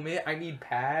a helmet. I need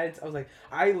pads. I was like,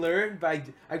 I learned, but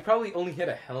I probably only hit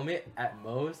a helmet at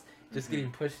most. Just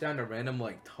getting pushed down a random,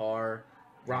 like,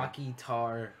 rocky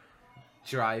tar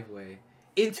driveway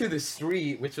into the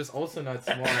street, which was also not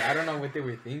smart. I don't know what they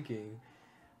were thinking.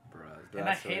 Bruh, And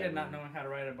I hated not knowing how to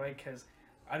ride a bike because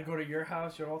I'd go to your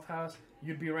house, your old house.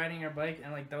 You'd be riding your bike,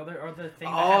 and like the other thing.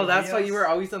 Oh, that's why you were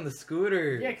always on the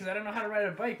scooter. Yeah, because I didn't know how to ride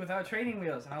a bike without training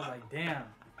wheels, and I was like, damn.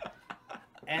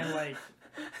 And like,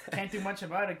 can't do much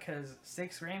about it because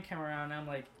 6th grade came around, and I'm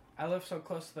like, I live so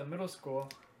close to the middle school,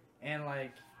 and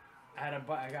like, I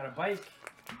got a bike,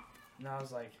 and I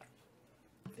was like,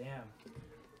 damn.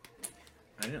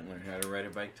 I didn't learn how to ride a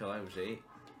bike till I was 8,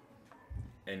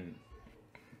 and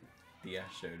Dia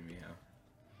showed me how.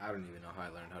 I don't even know how I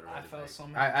learned how to ride I a fell bike. so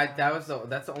many times.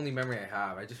 That's the only memory I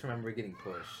have. I just remember getting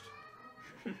pushed.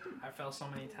 I fell so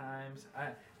many times.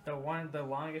 The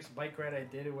longest bike ride I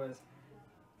did was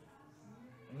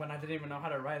when I didn't even know how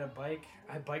to ride a bike.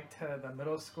 I biked to the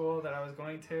middle school that I was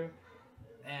going to,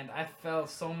 and I fell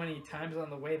so many times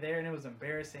on the way there, and it was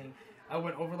embarrassing. I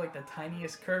went over like the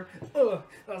tiniest curve. Ugh!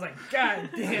 I was like, God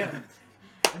damn!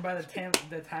 And by the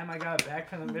time I got back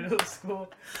from the middle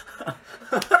school,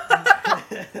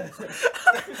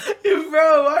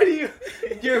 Bro, why do you?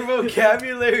 Your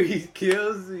vocabulary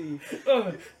kills me.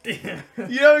 oh damn!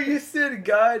 Yo, you said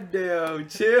goddamn.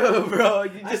 Chill, bro.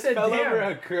 You I just said fell damn. over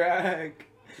a crack.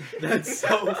 That's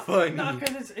so funny. No,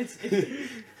 because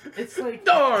it's like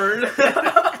Darn.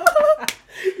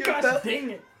 You gosh fell- dang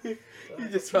it! You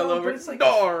just fell No, over. but it's like-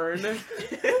 Darn.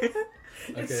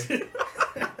 It's- Okay.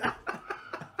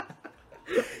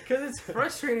 Because it's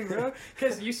frustrating, bro.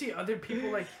 Because you see other people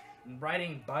like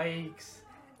riding bikes,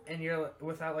 and you're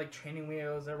without like training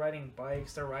wheels. They're riding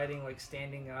bikes. They're riding like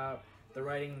standing up. They're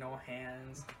riding no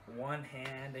hands, one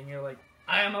hand, and you're like,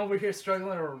 I am over here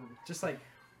struggling to just like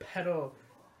pedal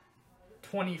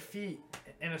 20 feet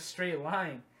in a straight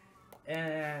line,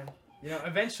 and you know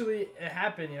eventually it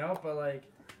happened, you know. But like,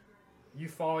 you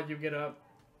fall, you get up,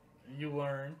 you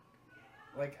learn.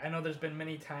 Like I know there's been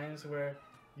many times where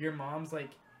your mom's like,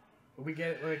 we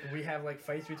have like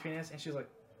fights between us, and she's like,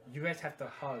 you guys have to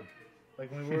hug.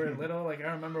 Like when we were little, like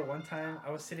I remember one time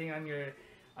I was sitting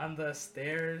on the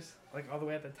stairs, like all the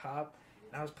way at the top,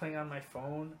 and I was playing on my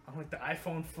phone on like the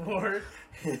iPhone 4.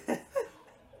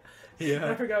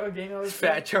 Yeah. I forgot what game I was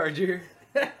Fat charger.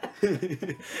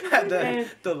 Had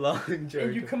the long charger.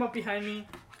 And you come up behind me,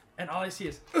 and all I see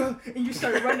is, and you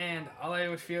start running, and all I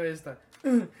would feel is the,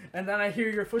 and then I hear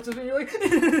your footsteps, and you're like,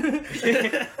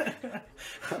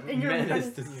 and you're Menace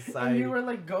running, to and society. you were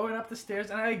like going up the stairs,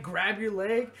 and I grab your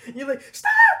leg, and you're like,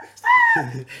 stop!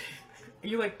 And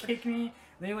you like kick me, and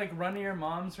then you like run to your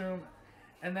mom's room,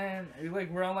 and then you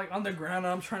like we're on the ground,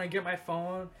 and I'm trying to get my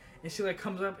phone, and she like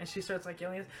comes up, and she starts like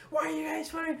yelling, why are you guys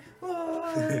fighting?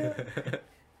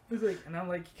 He's like, and I'm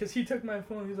like, because he took my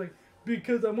phone. He's like,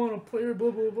 because I want to play her,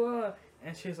 blah, blah, blah.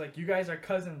 And she's like, you guys are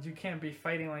cousins. You can't be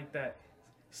fighting like that.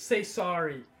 Say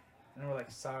sorry. And we're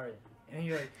like, sorry. And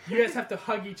he's like, you guys have to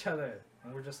hug each other.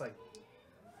 And we're just like,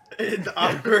 The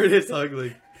awkwardest hug,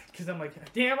 like. Because I'm like,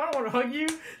 damn, I don't want to hug you.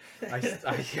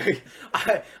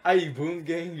 I boom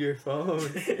gang your phone.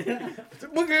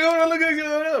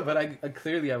 But I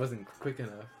clearly I wasn't quick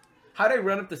enough. How did I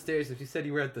run up the stairs if you said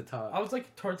you were at the top? I was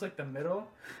like towards like the middle.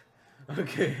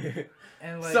 Okay.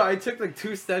 And like, so I took like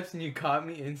 2 steps and you caught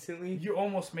me instantly. you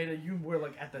almost made it. You were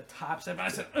like at the top step. And I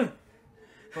said,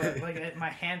 but like my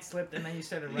hand slipped and then you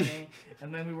started running.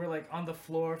 And then we were like on the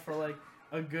floor for like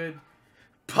a good.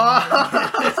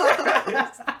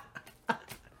 Pause.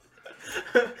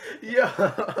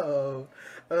 Yo.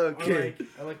 Okay.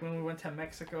 Or like when we went to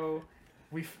Mexico,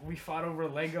 we fought over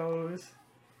Legos,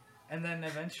 and then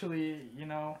eventually, you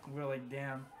know, we were like,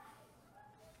 damn,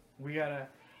 we gotta.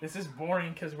 This is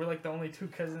boring because we're like the only 2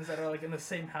 cousins that are like in the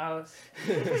same house,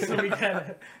 so we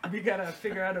gotta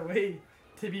figure out a way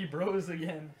to be bros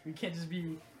again. We can't just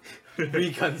be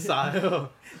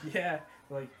reconcile. Yeah,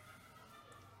 like,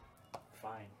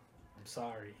 fine, I'm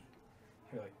sorry.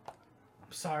 You're like,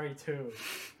 I'm sorry too.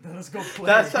 Then let's go play.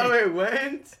 That's how it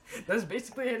went? That's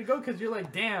basically how it go, because you're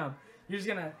like, damn, you're just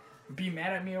gonna be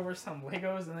mad at me over some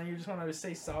Legos, and then you just want to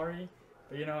say sorry.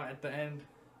 But you know, at the end,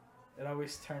 it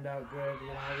always turned out good. You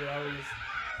know, we always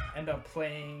end up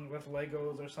playing with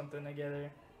Legos or something together.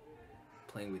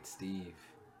 Playing with Steve.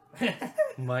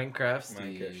 Minecraft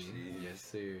Steve. Yes,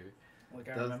 sir. Like,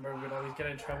 I remember we'd always get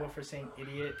in trouble for saying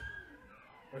idiot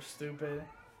or stupid.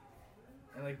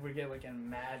 And like we'd get like in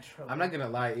mad trouble. I'm not gonna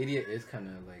lie, idiot is kind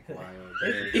of like wild.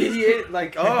 Idiot,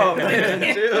 like, oh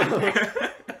man, chill.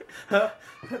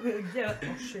 Yeah.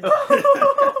 Oh shit.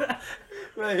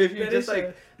 Right, if you're That just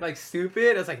is like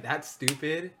stupid, it's like that's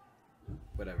stupid.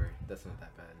 Whatever, that's not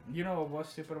that bad. You know what was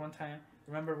stupid one time?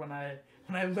 Remember when I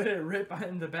let it rip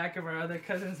in the back of our other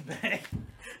cousin's bag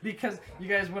because you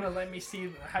guys wouldn't let me see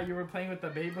how you were playing with the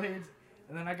Beyblades,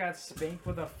 and then I got spanked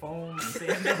with a foam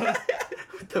sandal.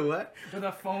 With the what? With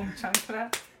a foam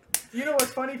chancla. You know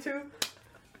what's funny too?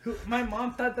 My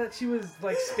mom thought that she was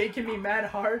like spanking me mad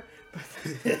hard, but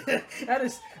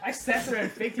I sat there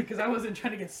and faked it because I wasn't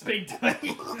trying to get spanked.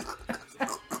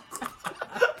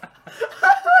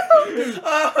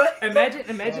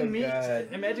 Imagine me. God.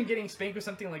 Imagine getting spanked with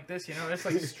something like this. You know, it's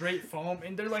like straight foam,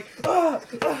 and they're like, All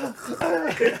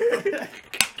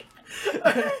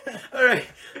right.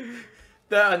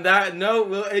 On that note,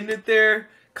 we'll end it there.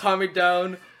 Comment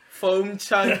down foam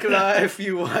chancla if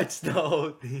you watched the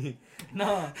whole thing.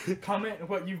 nah. Comment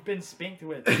what you've been spanked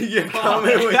with. Yeah,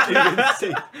 comment what you've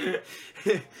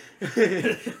been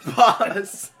seeing.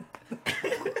 Pause.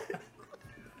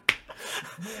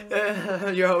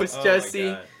 Your host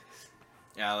Jesse.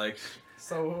 Alex.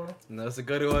 So That was a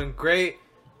good one. Great.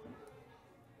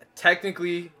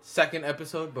 Technically, 2nd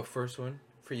episode, but 1st one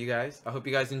for you guys. I hope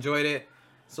you guys enjoyed it.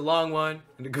 It's a long one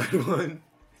and a good one.